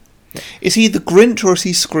Yeah. Is he the Grinch or is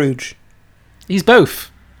he Scrooge? he's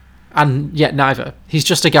both, and yet neither. He's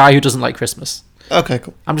just a guy who doesn't like Christmas. Okay,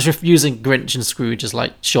 cool. I'm just using Grinch and Scrooge as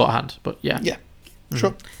like shorthand, but yeah. Yeah,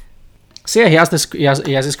 sure. So yeah, he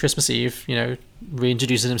has his Christmas Eve, you know,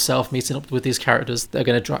 reintroducing himself, meeting up with these characters that are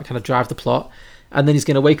going to kind of drive the plot, and then he's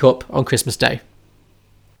going to wake up on Christmas Day.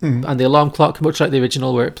 And the alarm clock, much like the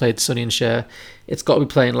original where it played Sonny and Cher, it's got to be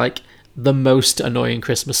playing like the most annoying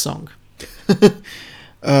Christmas song.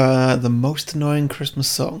 The most annoying Christmas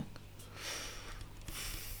song.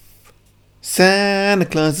 Santa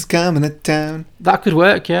Claus is coming to town. That could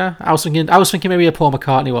work, yeah. I was thinking maybe a Paul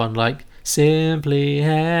McCartney one, like Simply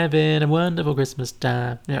Having a Wonderful Christmas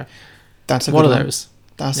Time. Yeah, That's a one good of one. those.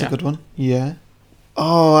 That's Yeah. a good one. Yeah.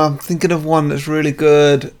 Oh, I'm thinking of one that's really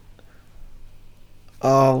good.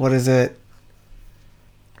 Oh, what is it?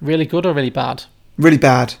 Really good or really bad? Really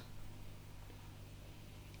bad.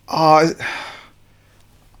 Oh,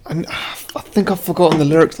 I think I've forgotten the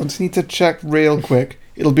lyrics. I just need to check real quick.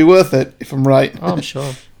 It'll be worth it if I'm right. Oh, I'm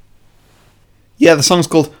sure. Yeah, the song's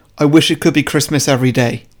called I Wish It Could Be Christmas Every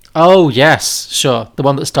Day. Oh yes, sure. The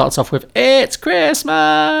one that starts off with "It's Christmas."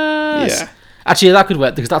 Yeah. Actually, that could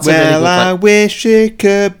work because that's a really good. I wish it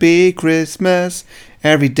could be Christmas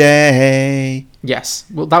every day. Yes,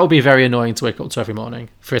 well, that would be very annoying to wake up to every morning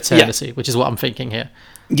for eternity, which is what I'm thinking here.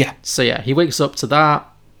 Yeah. So yeah, he wakes up to that,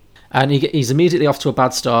 and he's immediately off to a bad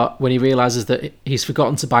start when he realizes that he's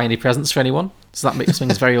forgotten to buy any presents for anyone. So that makes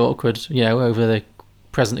things very awkward, you know, over the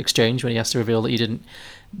present exchange when he has to reveal that he didn't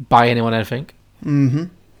buy anyone anything. Mm-hmm.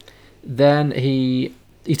 Then he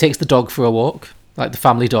takes the dog for a walk, like the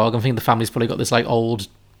family dog. I'm thinking the family's probably got this like old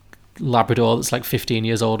Labrador that's like 15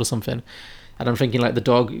 years old or something. And I'm thinking like the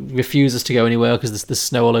dog refuses to go anywhere because there's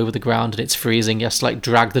snow all over the ground and it's freezing. He has to like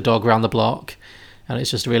drag the dog around the block, and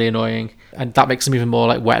it's just really annoying. And that makes him even more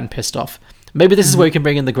like wet and pissed off. Maybe this is where you can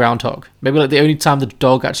bring in the groundhog. Maybe like the only time the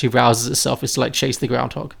dog actually rouses itself is to like chase the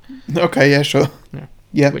groundhog. Okay, yeah, sure.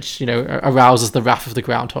 Yeah. Which, you know, arouses the wrath of the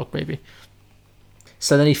groundhog, maybe.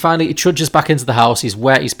 So then he trudges back into the house. He's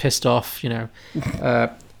wet, he's pissed off, you know,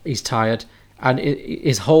 he's tired. And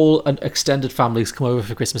his whole extended family's come over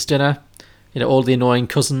for Christmas dinner. You know, all the annoying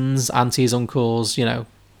cousins, aunties, uncles, you know,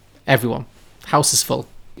 everyone. House is full.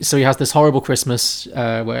 So he has this horrible Christmas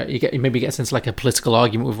where he maybe gets into like a political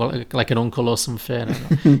argument with like an uncle or something.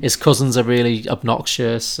 And his cousins are really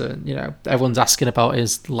obnoxious, and you know everyone's asking about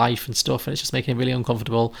his life and stuff, and it's just making him really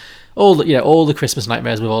uncomfortable. All the Christmas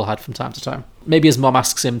nightmares we've all had from time to time. Maybe his mom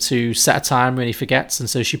asks him to set a timer and he forgets, and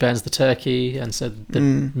so she burns the turkey, and so the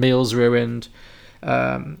meal's ruined.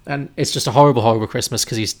 And it's just a horrible, horrible Christmas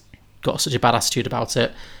because he's got such a bad attitude about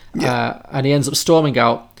it. Yeah. And he ends up storming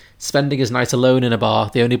out, spending his night alone in a bar,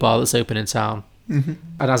 the only bar that's open in town. Mm-hmm.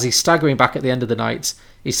 And as he's staggering back at the end of the night,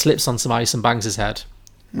 he slips on some ice and bangs his head.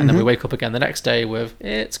 And then we wake up again the next day with,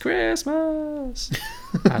 "It's Christmas."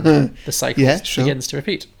 And the cycle begins to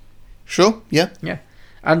repeat. Sure, yeah. Yeah.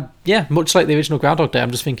 And yeah, much like the original Groundhog Day, I'm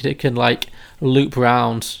just thinking it can like loop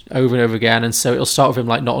round over and over again. And so it'll start with him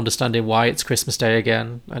like not understanding why it's Christmas Day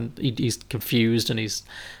again. And he's confused and he's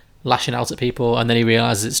lashing out at people, and then he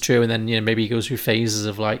realizes it's true, and then you know maybe he goes through phases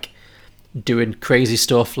of like doing crazy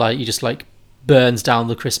stuff, like he just like burns down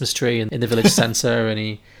the Christmas tree in the village centre, and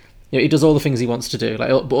he does all the things he wants to do,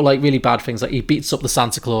 but like really bad things, like he beats up the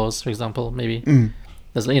Santa Claus, for example. Maybe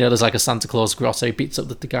there's like a Santa Claus grotto. He beats up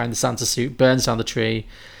the guy in the Santa suit, burns down the tree.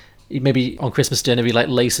 Maybe on Christmas dinner he like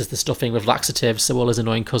laces the stuffing with laxatives, so all his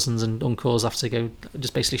annoying cousins and uncles have to go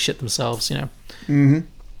just basically shit themselves. You know.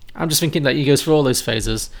 I'm just thinking that he goes through all those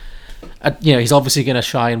phases. You know, he's obviously going to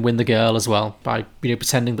try and win the girl as well by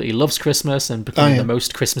pretending that he loves Christmas and becoming the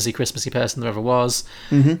most Christmassy person there ever was.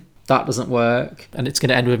 That doesn't work, and it's going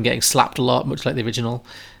to end with him getting slapped a lot, much like the original.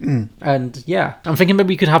 And yeah, I'm thinking maybe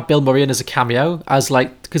we could have Bill Murray in as a cameo, as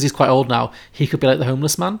like because he's quite old now. He could be like the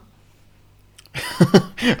homeless man.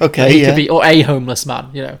 Okay, he could be, or a homeless man,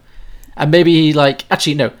 you know. And maybe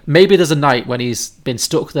he maybe there's a night when he's been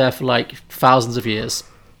stuck there for like thousands of years,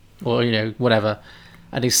 or you know whatever,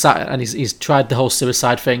 and he's sat and he's tried the whole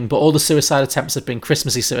suicide thing, but all the suicide attempts have been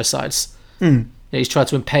Christmassy suicides. You know, he's tried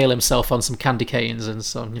to impale himself on some candy canes and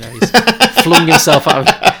some, you know, he's flung himself out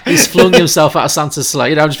of Santa's sleigh.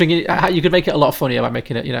 You know, I'm just thinking you could make it a lot funnier by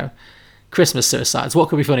making it, you know, Christmas suicides. What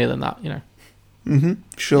could be funnier than that, you know?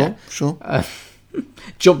 Sure.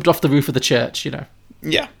 Jumped off the roof of the church, you know.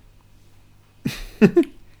 Yeah.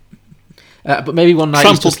 But maybe one night he's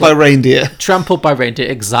Trampled just by like, reindeer. trampled by reindeer.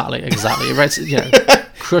 Exactly. It writes,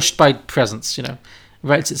 crushed by presents.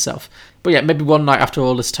 Writes itself. But yeah, maybe one night after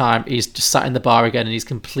all this time, he's just sat in the bar again, and he's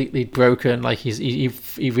completely broken. Like he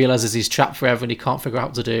realizes he's trapped forever, and he can't figure out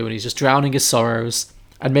what to do, and he's just drowning his sorrows.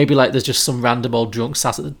 And maybe like there's just some random old drunk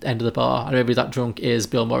sat at the end of the bar, and maybe that drunk is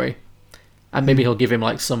Bill Murray, and maybe he'll give him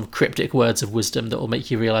like some cryptic words of wisdom that will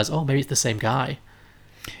make you realize, oh, maybe it's the same guy.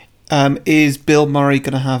 Is Bill Murray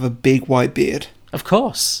going to have a big white beard? Of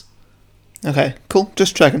course. Okay, cool.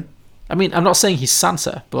 Just checking. I mean, I'm not saying he's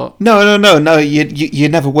Santa, but No. You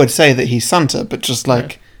never would say that he's Santa, but just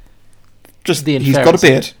like, he's got a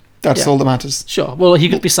beard. That's all that matters. Sure. Well, he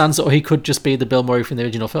could be Santa, or he could just be the Bill Murray from the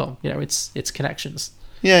original film. It's connections.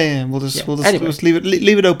 Yeah. We'll just Anyway.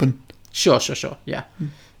 leave it open. Sure. Yeah.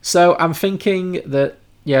 So I'm thinking that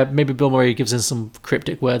maybe Bill Murray gives in some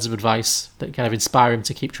cryptic words of advice that kind of inspire him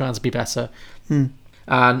to keep trying to be better.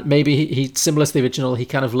 And maybe he similar to the original, he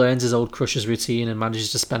kind of learns his old crush's routine and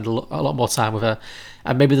manages to spend a lot more time with her.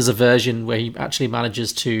 And maybe there's a version where he actually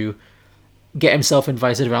manages to get himself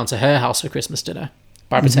invited around to her house for Christmas dinner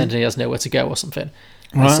by pretending he has nowhere to go or something.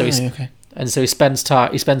 And so he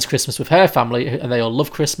spends Christmas with her family, and they all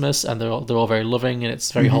love Christmas, and they're all very loving, and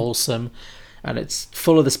it's very wholesome, and it's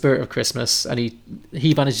full of the spirit of Christmas. And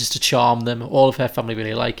he manages to charm them. All of her family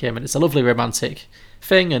really like him, and it's a lovely romantic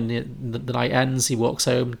thing. And the night ends. He walks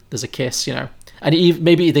home. There's a kiss, and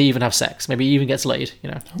maybe they even have sex. Maybe he even gets laid.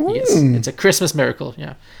 It's a Christmas miracle.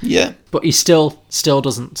 Yeah. But he still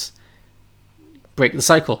doesn't break the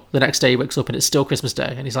cycle. The next day he wakes up and it's still Christmas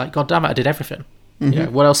Day, and he's like, God damn it, I did everything.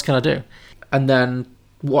 What else can I do? And then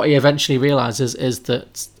what he eventually realizes is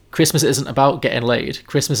that Christmas isn't about getting laid.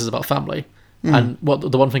 Christmas is about family. And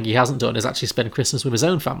the one thing he hasn't done is actually spend Christmas with his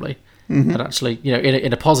own family, and actually,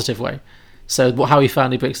 in a positive way. So how he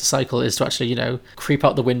finally breaks the cycle is to actually, creep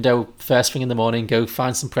out the window first thing in the morning, go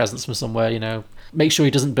find some presents from somewhere, make sure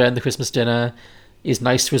he doesn't burn the Christmas dinner, is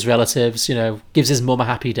nice to his relatives, gives his mum a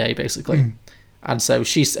happy day, basically. And so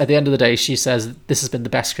she's, at the end of the day, she says, this has been the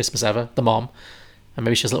best Christmas ever, the mom. And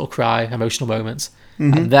maybe she has a little cry, emotional moments.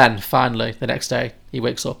 And then, finally, the next day, he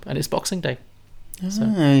wakes up and it's Boxing Day. So,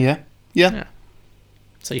 Yeah.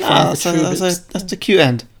 So you find that's a cute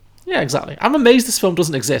end. Yeah, exactly. I'm amazed this film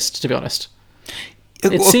doesn't exist, to be honest.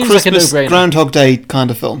 It A seems Christmas like a no-brainer. Groundhog Day kind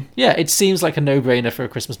of film. Yeah, it seems like a no-brainer for a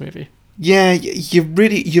Christmas movie. Yeah, you're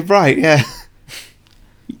right, yeah.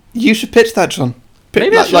 You should pitch that, John.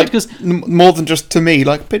 Maybe I should, because... more than just to me,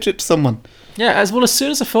 pitch it to someone. Yeah, as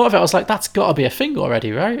soon as I thought of it, I was like, that's got to be a thing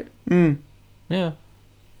already, right? Yeah.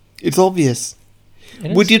 It's obvious.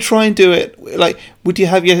 It Would is. you try and do it, would you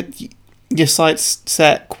have your sights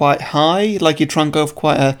set quite high? You try and go for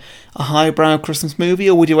quite a highbrow Christmas movie?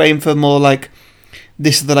 Or would you aim for more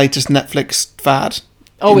this is the latest Netflix fad?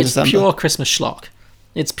 Oh, in it's December? pure Christmas schlock.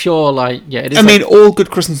 It's pure, it is. I mean, all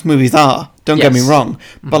good Christmas movies are, don't get me Yes. wrong.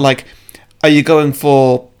 But, are you going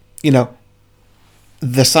for,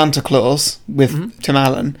 the Santa Claus with Tim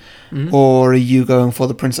Allen? Or are you going for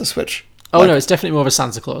the Princess Switch? Oh, no, it's definitely more of a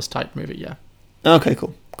Santa Claus type movie, yeah. Okay,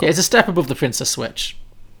 cool. Yeah, it's a step above the Princess Switch.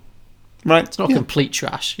 Right. It's not complete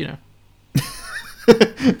trash,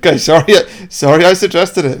 Okay, sorry I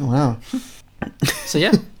suggested it. Wow. So,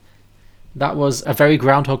 yeah. That was a very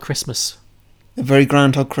Groundhog Christmas. A very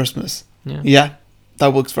Groundhog Christmas. Yeah.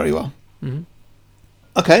 That works very well.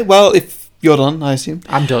 Okay, well, if you're done, I assume.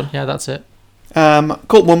 I'm done. Yeah, that's it.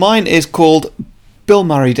 Cool. Well, mine is called Bill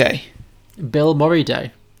Murray Day. Bill Murray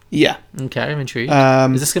Day. Yeah. Okay, I'm intrigued.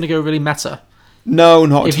 Um, Is this going to go really meta? No,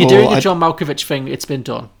 not If at you're all. doing a John Malkovich thing, it's been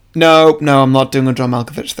done. No, I'm not doing a John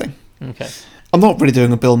Malkovich thing. Okay. I'm not really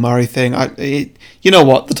doing a Bill Murray thing. You know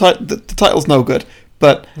what? The title's no good,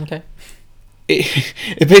 but Okay.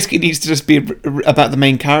 it basically needs to just be about the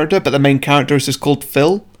main character, but the main character is just called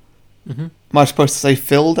Phil. Am I supposed to say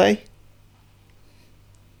Phil Day?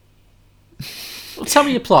 Well, tell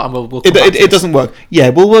me your plot and we'll come back to It this. doesn't work. Yeah,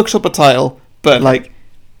 we'll workshop a title, but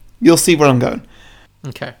you'll see where I'm going.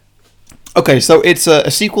 Okay. Okay, so it's a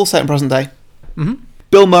sequel set in present day.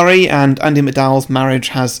 Bill Murray and Andy McDowell's marriage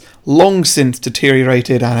has long since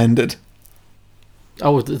deteriorated and ended.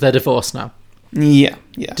 Oh, they're divorced now. Yeah.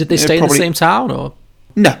 Did they stay in the same town, or?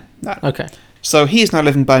 No. Okay. So he is now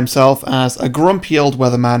living by himself as a grumpy old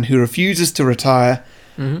weatherman who refuses to retire.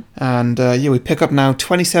 And we pick up now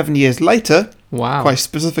 27 years later. Wow. Quite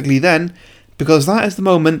specifically then, because that is the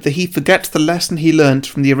moment that he forgets the lesson he learnt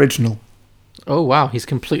from the original. Oh, wow. He's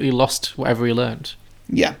completely lost whatever he learned.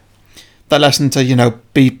 Yeah. That lesson to,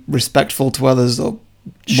 be respectful to others or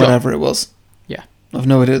Sure. whatever it was. Yeah. I've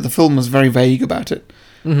no idea. The film was very vague about it.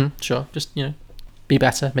 Sure. Just, be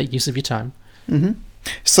better. Make use of your time.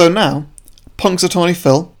 So now, Punxsutawney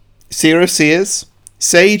Phil, Seer of Seers,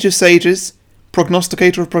 Sage of Sages,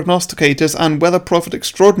 Prognosticator of Prognosticators, and Weather Prophet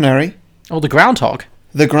Extraordinary. Oh, the groundhog.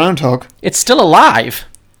 The Groundhog. It's still alive.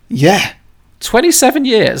 Yeah. 27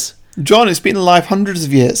 years. John, it's been alive hundreds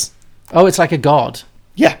of years. Oh, it's like a god.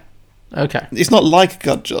 Yeah. Okay. It's not like a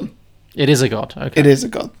god, John. It is a god. Okay. It is a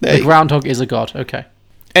god. There The you go. groundhog is a god. Okay.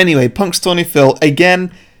 Anyway, Punxsutawney Phil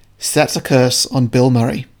again sets a curse on Bill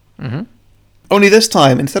Murray. Mhm. Only this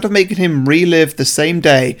time, instead of making him relive the same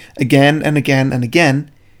day again and again and again,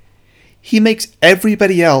 he makes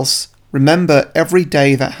everybody else remember every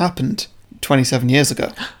day that happened 27 years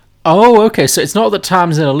ago. Oh, okay. So it's not that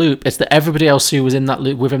time's in a loop. It's that everybody else who was in that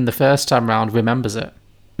loop with him the first time round remembers it.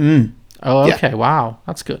 Oh, Yeah. okay. Wow.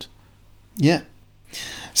 That's good. Yeah.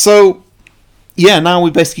 So, yeah, now we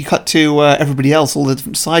basically cut to everybody else, all the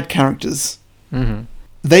different side characters. Mhm.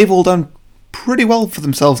 They've all done pretty well for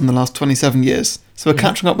themselves in the last 27 years. So we're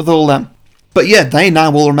catching up with all them. But yeah, they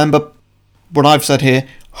now will remember what I've said here,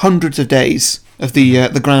 hundreds of days of the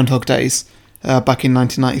Groundhog Days back in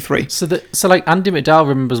 1993. So like Andy McDowell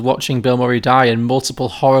remembers watching Bill Murray die in multiple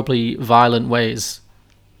horribly violent ways.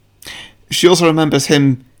 She also remembers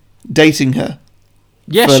him dating her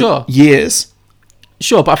Yeah, for sure. years.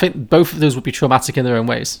 Sure, but I think both of those would be traumatic in their own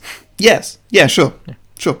ways. Yes. Yeah, sure.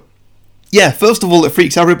 Sure. Yeah, first of all, it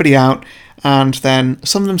freaks everybody out, and then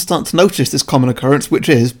some of them start to notice this common occurrence, which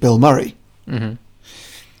is Bill Murray. Mhm.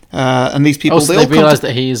 And these people, Also, they all they realise come to-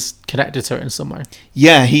 that he's connected to it in some way.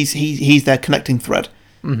 Yeah, he's their connecting thread.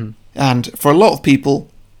 Mhm. And for a lot of people,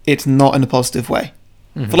 it's not in a positive way.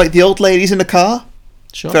 Mhm. For like the old ladies in the car,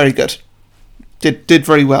 Sure. very good. Did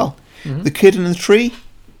very well. Mhm. The kid in the tree,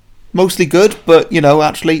 mostly good, but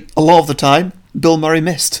actually a lot of the time, Bill Murray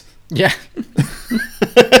missed. Yeah.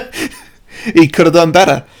 He could have done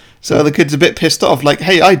better. So the kid's a bit pissed off, like,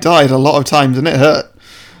 hey, I died a lot of times and it hurt.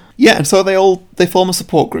 Yeah, and so they form a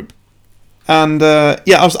support group. And I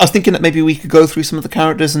was thinking that maybe we could go through some of the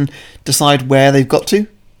characters and decide where they've got to.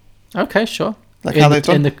 Okay, sure. Like how they've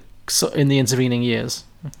done. In the intervening years.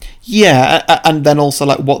 Yeah, and then also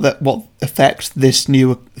like what effect this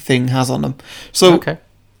new thing has on them. So, Okay.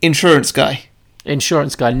 Insurance guy.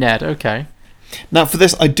 Insurance guy Ned. Okay. Now for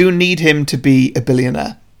this, I do need him to be a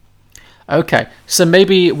billionaire. Okay. So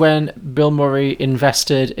maybe when Bill Murray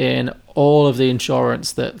invested in all of the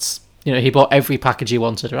insurance that's he bought every package he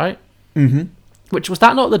wanted, right? Mm-hmm. Which was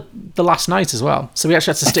that not the last night as well? So we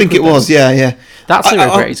actually had to I stick. think with it was. them. Yeah. That's a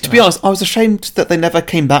great. To be honest, I was ashamed that they never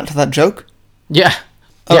came back to that joke. Yeah.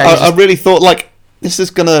 I really thought like this is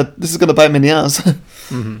gonna bite me in the ass.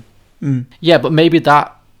 Mm-hmm. Yeah, but maybe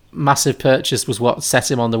that massive purchase was what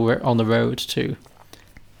set him on the road to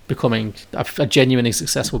becoming a genuinely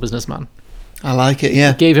successful businessman. I like it.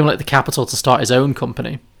 Yeah. It gave him like the capital to start his own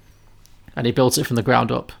company, and he built it from the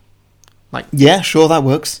ground up. Like, yeah, sure, that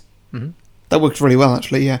works. Mhm. That works really well,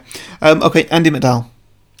 actually. Yeah. Okay, Andy McDowell.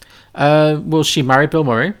 well, she married Bill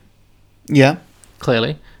Murray. Yeah.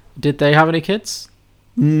 Clearly, did they have any kids?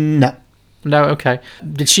 No. No. Okay.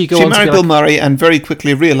 Did she go She on to married be Bill like, Murray and very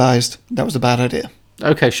quickly realised that was a bad idea.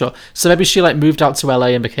 Okay, sure. So maybe she like moved out to LA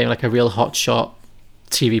and became like a real hotshot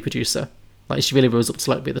TV producer. Like she really rose up to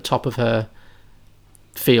like be at the top of her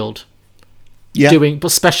field. Yeah. But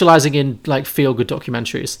specializing in like feel good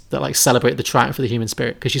documentaries that like celebrate the triumph of the human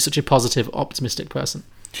spirit because she's such a positive, optimistic person.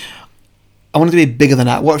 I want it to be bigger than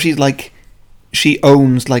that. What if she's like, she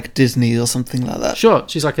owns like Disney or something like that? Sure,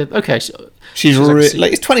 she's like She's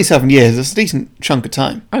like it's 27 years. It's a decent chunk of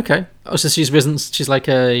time. okay. Oh, so she's risen. She's like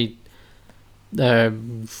a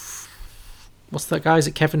what's that guy? Is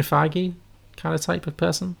it Kevin Feige kind of type of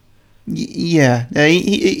person? Yeah.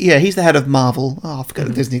 He's the head of Marvel. Oh, I forget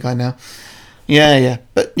the Disney guy now. Yeah.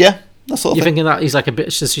 But yeah, that sort of You're thing. thinking that he's like a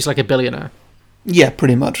bit. She's like a billionaire. Yeah,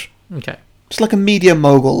 pretty much. Okay. Just like a media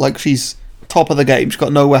mogul. Like she's top of the game. She's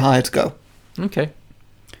got nowhere higher to go. Okay.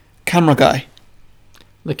 Camera guy.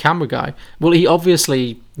 The camera guy. Well, he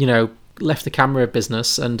obviously, left the camera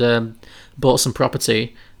business and bought some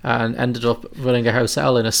property and ended up running a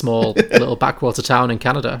hotel in a small little backwater town in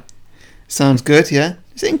Canada. Sounds good, yeah.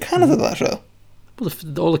 Is it in Canada, that show? Well,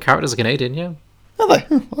 all the characters are Canadian, yeah. Are they?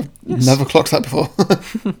 I've never clocked that before.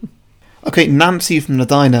 Okay, Nancy from the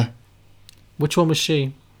diner. Which one was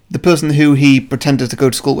she? The person who he pretended to go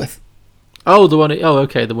to school with. Oh, the one.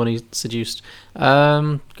 Okay, the one he seduced.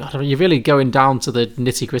 God, you're really going down to the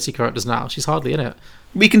nitty gritty characters now. She's hardly in it.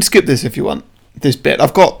 We can skip this if you want, this bit.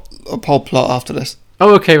 I've got a whole plot after this.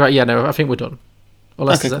 Oh, okay, right. Yeah, no, I think we're done.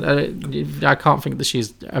 Unless Okay. I can't think that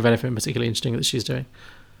she's of anything particularly interesting that she's doing.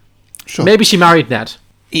 Sure. Maybe she married Ned.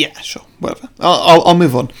 Yeah, sure. Whatever. I'll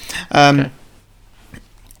move on. Okay.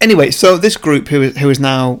 Anyway, so this group who is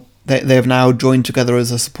now they have now joined together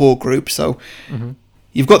as a support group. So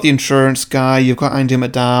you've got the insurance guy, you've got Andy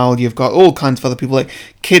McDowell, you've got all kinds of other people, like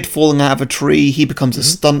kid falling out of a tree, he becomes a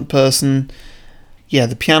stunt person. Yeah,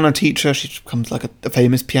 the piano teacher, she becomes like a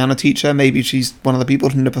famous piano teacher. Maybe she's one of the people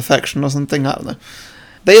from The Perfection or something, I don't know.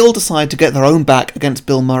 They all decide to get their own back against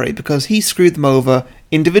Bill Murray because he screwed them over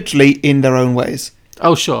individually in their own ways.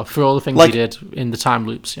 Oh, sure, for all the things Like- he did in the time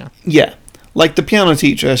loops, yeah. Yeah, like the piano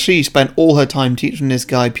teacher, she spent all her time teaching this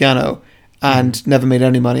guy piano and never made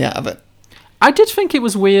any money out of it. I did think it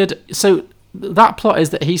was weird. So that plot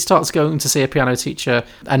is that he starts going to see a piano teacher,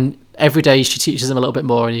 and every day she teaches him a little bit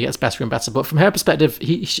more, and he gets better and better. But from her perspective,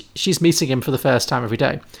 she's meeting him for the first time every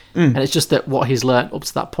day, and it's just that what he's learned up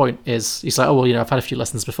to that point is he's like, oh well, I've had a few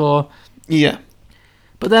lessons before. Yeah.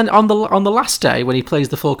 But then on the last day when he plays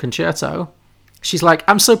the full concerto, she's like,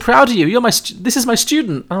 I'm so proud of you. You're this is my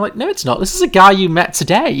student. And I'm like, no, it's not. This is a guy you met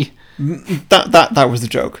today. That was the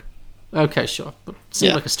joke. Okay, sure. But seemed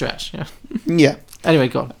Yeah. like a stretch. Yeah. Yeah. Anyway,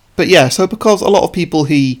 go on. But yeah, so because a lot of people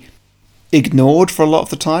he ignored for a lot of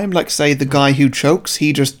the time, like say the guy who chokes,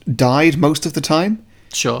 he just died most of the time.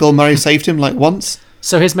 Sure. Bill Murray saved him like once,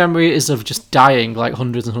 So his memory is of just dying like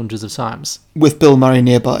hundreds and hundreds of times. with Bill Murray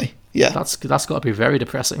nearby. Yeah, That's got to be very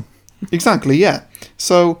depressing. exactly, yeah.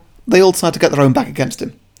 So they all decide to get their own back against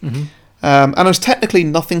him. And as technically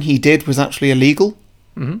nothing he did was actually illegal,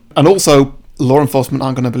 and also law enforcement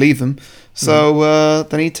aren't going to believe them, so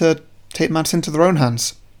they need to take matters into their own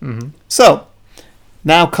hands. So,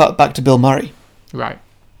 now cut back to Bill Murray. Right.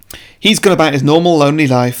 He's gone about his normal, lonely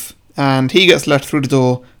life, and he gets let through the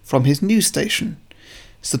door from his news station,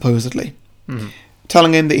 supposedly,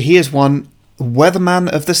 telling him that he has won Weatherman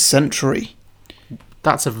of the Century.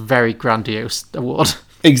 That's a very grandiose award.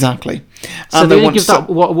 Exactly. So And they they only want give to that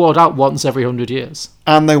award out once every 100 years.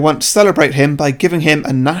 and they want to celebrate him by giving him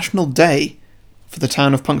a national day for the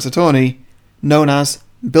town of Punxsutawney, known as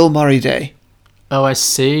Bill Murray Day. Oh, I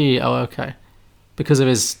see. Oh, okay. Because of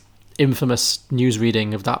his infamous news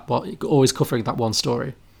reading of that, always covering that one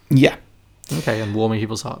story. Yeah. Okay, and warming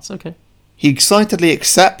people's hearts. Okay. He excitedly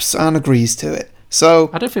accepts and agrees to it.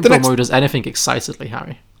 So I don't think the Bill next- Murray does anything excitedly,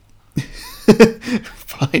 Harry.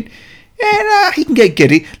 Fine. Yeah, nah, he can get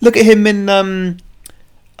giddy. Look at him in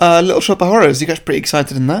Little Shop of Horrors. He gets pretty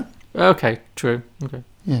excited in that. Okay, true. Okay.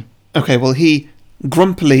 Yeah. Okay, well, he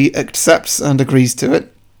grumpily accepts and agrees to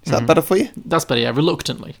it. Is that better for you? That's better, yeah.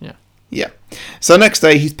 Reluctantly, yeah. Yeah. So next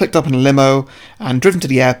day, he's picked up in a limo and driven to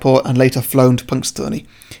the airport and later flown to Punxsutawney.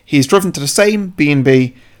 He's driven to the same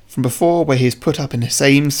B&B from before where he's put up in the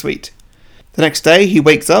same suite. The next day, he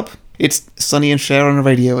wakes up. It's Sonny and Cher on the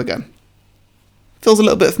radio again. Feels a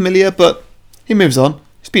little bit familiar, but he moves on.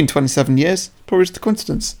 It's been 27 years. Probably just a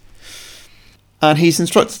coincidence. And he's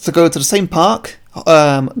instructed to go to the same park,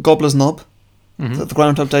 Gobbler's Knob, that the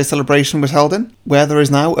Groundhog Day celebration was held in, where there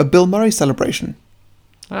is now a Bill Murray celebration.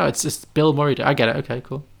 Oh, it's just Bill Murray. I get it. Okay,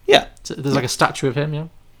 cool. Yeah. So there's like a statue of him, yeah?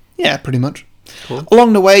 Yeah, pretty much. Cool.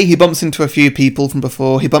 Along the way, he bumps into a few people from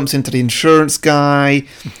before. He bumps into the insurance guy.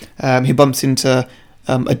 He bumps into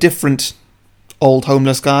a different old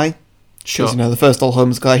homeless guy. Sure. Because, the first old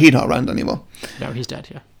homeless guy, he's not around anymore. No, he's dead,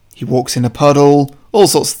 yeah. He walks in a puddle. All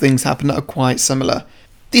sorts of things happen that are quite similar.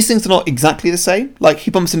 These things are not exactly the same. Like,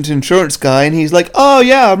 he bumps into an insurance guy, and he's like, oh,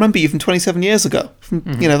 yeah, I remember you from 27 years ago. From,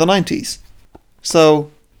 the 90s.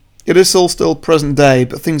 So, it is all still present day,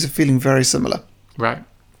 but things are feeling very similar. Right.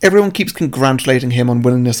 Everyone keeps congratulating him on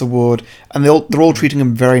winning this award, and they're all treating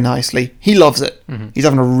him very nicely. He loves it. He's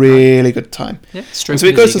having a really good time. Yeah, And so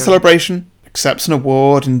he goes to the celebration, accepts an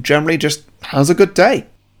award, and generally just has a good day.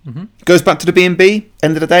 Goes back to the B&B,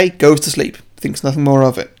 end of the day, goes to sleep. Thinks nothing more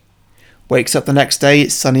of it. Wakes up the next day,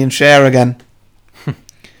 it's Sonny and Cher again.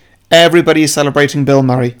 Everybody is celebrating Bill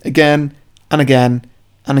Murray again and again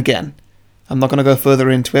and again. I'm not going to go further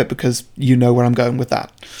into it because you know where I'm going with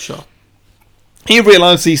that. Sure. He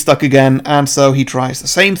realises he's stuck again, and so he tries the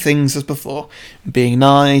same things as before. Being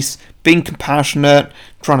nice, being compassionate,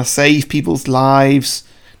 trying to save people's lives.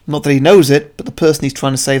 Not that he knows it, but the person he's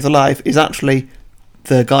trying to save the life is actually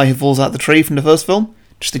the guy who falls out the tree from the first film.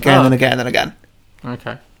 Just again and again and again.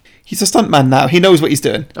 Okay. He's a stuntman now. He knows what he's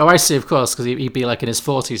doing. Oh, I see, of course, because he'd be like in his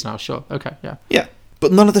 40s now, sure. Okay, yeah. Yeah.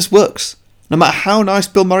 But none of this works. No matter how nice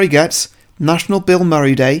Bill Murray gets, National Bill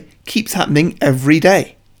Murray Day keeps happening every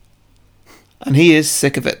day. And he is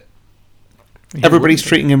sick of it. Everybody's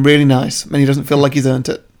treating him really nice, and he doesn't feel like he's earned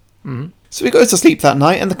it. So he goes to sleep that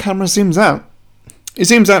night, and the camera zooms out. It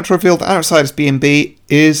zooms out to reveal that outside his B&B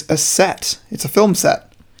is a set. It's a film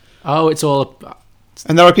set. Oh, it's all...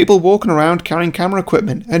 And there are people walking around carrying camera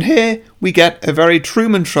equipment. And here we get a very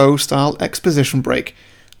Truman Show style exposition break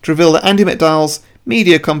to reveal that Andy McDowell's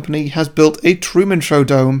media company has built a Truman Show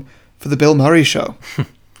dome for the Bill Murray Show.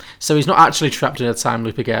 So he's not actually trapped in a time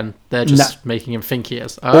loop again. They're just making him think he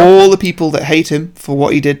is. Oh. All the people that hate him for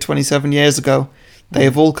what he did 27 years ago, they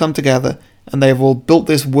have all come together and they have all built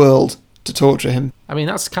this world to torture him. I mean,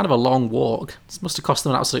 that's kind of a long walk. This must have cost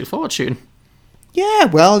them an absolute fortune. Yeah,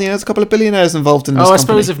 well, there's a couple of billionaires involved in this I company.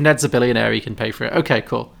 suppose if Ned's a billionaire, he can pay for it. Okay,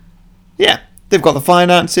 cool. Yeah, they've got the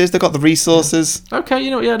finances, they've got the resources. Okay,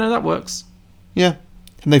 that works. Yeah,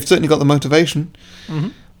 and they've certainly got the motivation. Mm-hmm.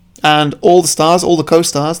 And all the stars, all the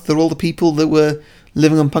co-stars, they're all the people that were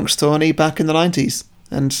living on Punxsutawney back in the 90s.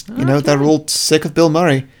 And, they're all sick of Bill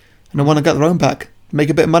Murray. And they want to get their own back.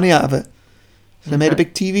 Make a bit of money out of it. So they made a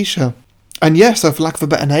big TV show. And so for lack of a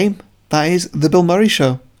better name, that is The Bill Murray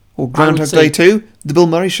Show. Or Groundhog Day 2, The Bill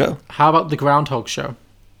Murray Show. How about The Groundhog Show?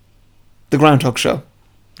 The Groundhog Show.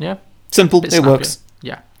 Yeah. Simple, Bit it snappier. works.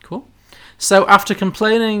 Yeah, cool. So after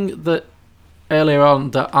complaining that earlier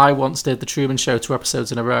on that I once did The Truman Show 2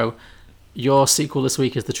 episodes in a row, your sequel this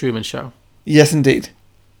week is The Truman Show. Yes, indeed.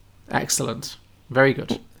 Excellent. Very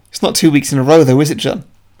good. It's not 2 weeks in a row, though, is it, John?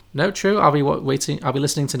 No, true. I'll be waiting. I'll be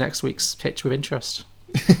listening to next week's pitch with interest.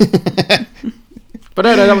 But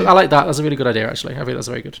no, I like that. That's a really good idea, actually. I think that's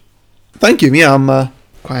very good. Thank you. Yeah, I'm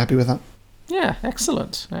quite happy with that. Yeah,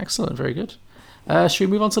 excellent. Very good. Should we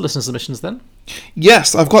move on to listener submissions then?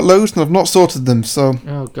 Yes, I've got loads and I've not sorted them, so...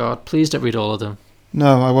 Oh, God. Please don't read all of them.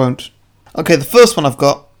 No, I won't. Okay, the first one I've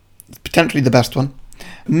got, potentially the best one.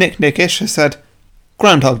 Nick Nickish has said,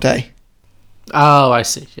 Groundhog Day. Oh, I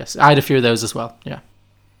see. Yes, I had a few of those as well. Yeah.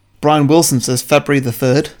 Brian Wilson says February the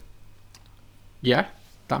 3rd. Yeah,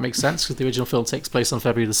 that makes sense because the original film takes place on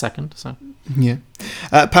February the 2nd. So. Yeah.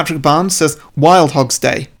 Patrick Barnes says Wild Hogs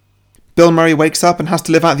Day. Bill Murray wakes up and has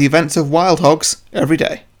to live out the events of Wild Hogs every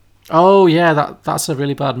day. Oh, yeah, that's a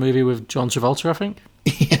really bad movie with John Travolta, I think.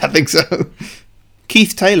 Yeah, I think so.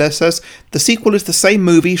 Keith Taylor says the sequel is the same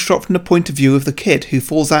movie shot from the point of view of the kid who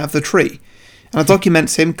falls out of the tree, and it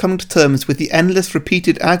documents him coming to terms with the endless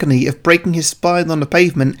repeated agony of breaking his spine on the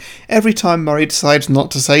pavement every time Murray decides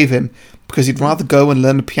not to save him, because he'd rather go and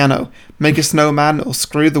learn the piano, make a snowman, or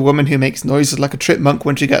screw the woman who makes noises like a chipmunk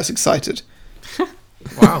when she gets excited.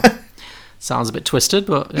 Wow. Sounds a bit twisted,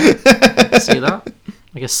 but yeah, I can see that.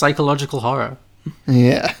 Like a psychological horror.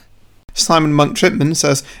 Yeah. Simon Monk Tripman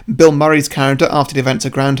says Bill Murray's character, after the events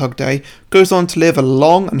of Groundhog Day, goes on to live a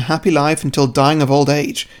long and happy life until dying of old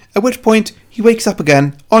age, at which point he wakes up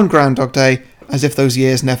again on Groundhog Day as if those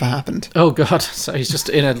years never happened. Oh, God. So he's just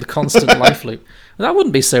in a constant life loop. That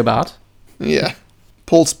wouldn't be so bad. Yeah.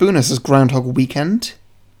 Paul Spooner says Groundhog Weekend.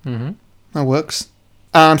 Mm-hmm. That works.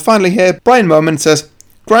 And finally here, Brian Moman says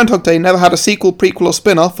Groundhog Day never had a sequel, prequel or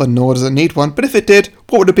spin-off, and nor does it need one, but if it did,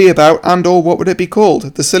 what would it be about and or what would it be called?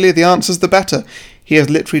 The sillier the answers, the better. He has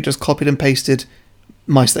literally just copied and pasted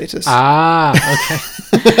my status. Ah,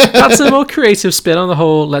 okay. That's a more creative spin on the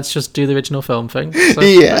whole let's just do the original film thing. So,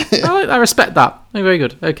 yeah. I respect that. Very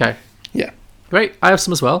good. Okay. Yeah. Great. I have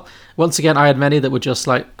some as well. Once again, I had many that were just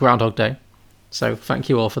like Groundhog Day. So thank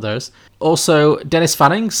you all for those. Also, Dennis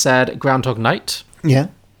Fanning said Groundhog Night. Yeah.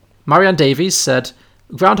 Marianne Davies said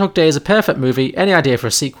Groundhog Day is a perfect movie. Any idea for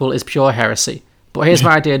a sequel is pure heresy. But here's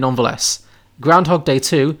my idea nonetheless. Groundhog Day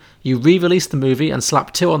 2, you re-release the movie and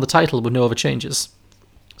slap 2 on the title with no other changes.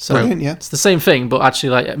 So Brilliant, yeah. it's the same thing, but actually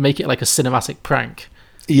like make it like a cinematic prank.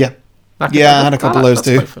 Yeah. I had a couple of those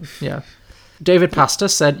too. Yeah. David Pastor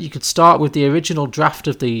said you could start with the original draft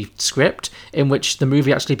of the script, in which the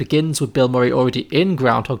movie actually begins with Bill Murray already in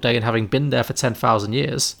Groundhog Day and having been there for 10,000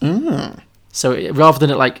 years. So rather than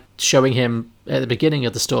it like showing him at the beginning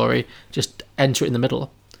of the story, just enter it in the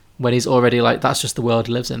middle when he's already like, that's just the world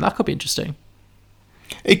he lives in. That could be interesting.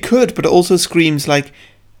 It could, but it also screams like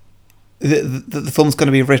the film's going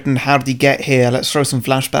to be written, how did he get here? Let's throw some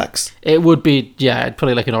flashbacks. It would be,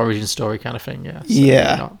 probably like an origin story kind of thing, yeah. So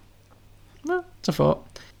yeah. Well, it's a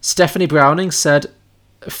thought. Stephanie Browning said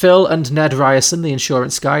Phil and Ned Ryerson, the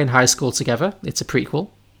insurance guy, in high school together. It's a prequel.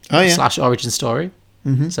 / origin story.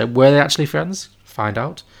 Mm-hmm. So were they actually friends? Find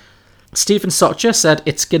out. Stephen Socher said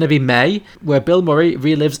it's going to be May, where Bill Murray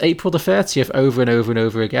relives April the 30th over and over and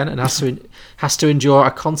over again and has to endure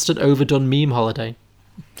a constant overdone meme holiday.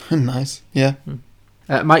 Nice, yeah.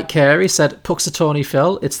 Mike Carey said Punxsutawney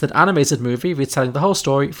Phil, it's an animated movie retelling the whole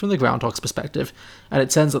story from the groundhog's perspective, and it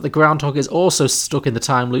turns out the groundhog is also stuck in the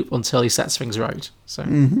time loop until he sets things right. So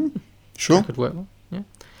Sure. That could work well, yeah.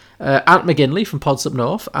 Ant McGinley from Pods Up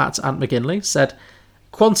North, at Ant McGinley, said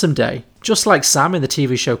Quantum Day. Just like Sam in the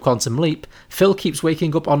TV show Quantum Leap, Phil keeps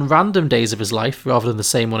waking up on random days of his life rather than the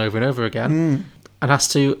same one over and over again, and has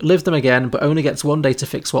to live them again, but only gets one day to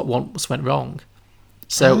fix what once went wrong.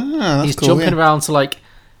 So that's he's cool, jumping yeah. around to like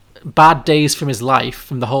bad days from his life,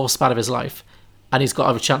 from the whole span of his life, and he's got to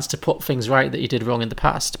have a chance to put things right that he did wrong in the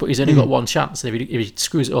past. But he's only got one chance, and if he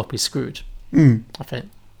screws it up, he's screwed. I think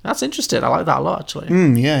that's interesting. I like that a lot,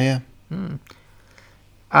 actually. Yeah.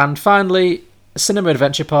 And finally, Cinema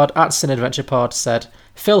Adventure Pod at Cine Adventure Pod said,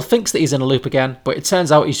 Phil thinks that he's in a loop again, but it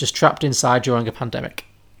turns out he's just trapped inside during a pandemic.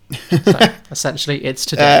 So, essentially, it's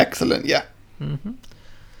today. Excellent, yeah.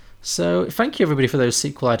 So, thank you everybody for those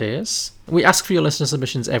sequel ideas. We ask for your listener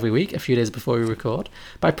submissions every week, a few days before we record,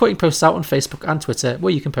 by putting posts out on Facebook and Twitter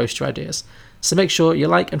where you can post your ideas. So make sure you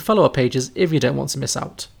like and follow our pages if you don't want to miss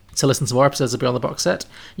out. To listen to more episodes of Beyond the Box Set,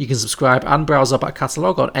 you can subscribe and browse our back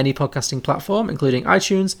catalogue on any podcasting platform, including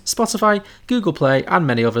iTunes, Spotify, Google Play, and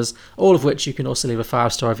many others, all of which you can also leave a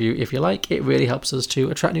 5-star review if you like. It really helps us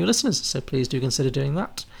to attract new listeners, so please do consider doing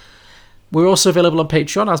that. We're also available on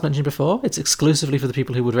Patreon, as mentioned before. It's exclusively for the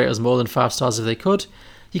people who would rate us more than 5 stars if they could.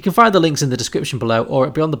 You can find the links in the description below or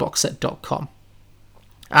at beyondtheboxset.com.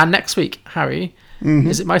 And next week, Harry,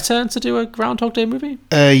 is it my turn to do a Groundhog Day movie?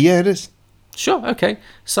 Yeah, it is. Sure, okay.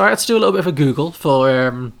 So I had to do a little bit of a Google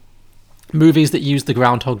for movies that use the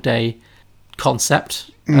Groundhog Day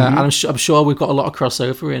concept. And I'm sure we've got a lot of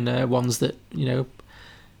crossover in ones that,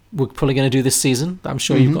 we're probably going to do this season. I'm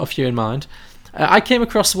sure you've got a few in mind. I came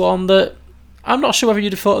across one that I'm not sure whether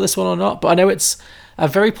you'd have thought of this one or not, but I know it's a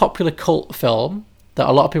very popular cult film that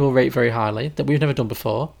a lot of people rate very highly, that we've never done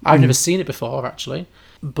before. I've never seen it before, actually,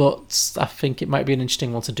 but I think it might be an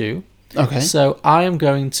interesting one to do. Okay. So I am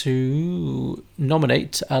going to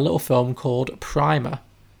nominate a little film called Primer.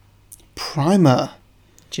 Primer.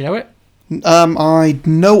 Do you know it? I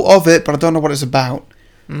know of it, but I don't know what it's about.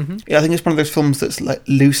 Yeah, I think it's one of those films that's like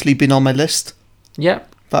loosely been on my list, Yeah.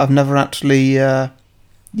 but I've never actually.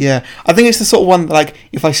 Yeah, I think it's the sort of one that, like,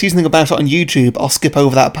 if I see something about it on YouTube, I'll skip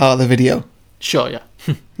over that part of the video. Sure, yeah.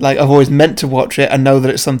 Like, I've always meant to watch it and know that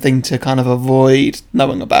it's something to kind of avoid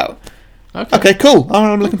knowing about. Okay, cool. All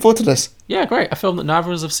right, I'm looking forward to this. Yeah, great. A film that neither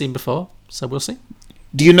of us have seen before, so we'll see.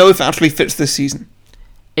 Do you know if it actually fits this season?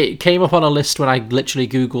 It came up on a list when I literally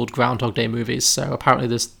Googled Groundhog Day movies, so apparently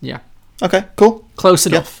there's, Okay, cool. close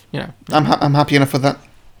enough, I'm happy enough with that.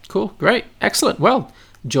 Cool, great, excellent. Well,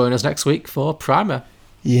 join us next week for Primer.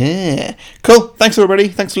 Yeah. Cool. Thanks, everybody.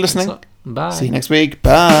 Thanks for listening. Excellent. Bye. See you next week.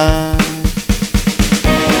 Bye.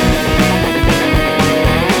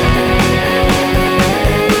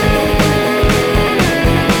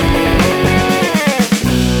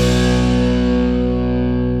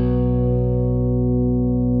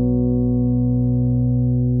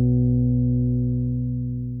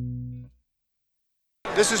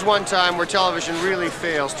 This is one time where television really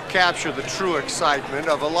fails to capture the true excitement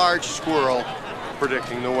of a large squirrel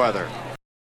predicting the weather.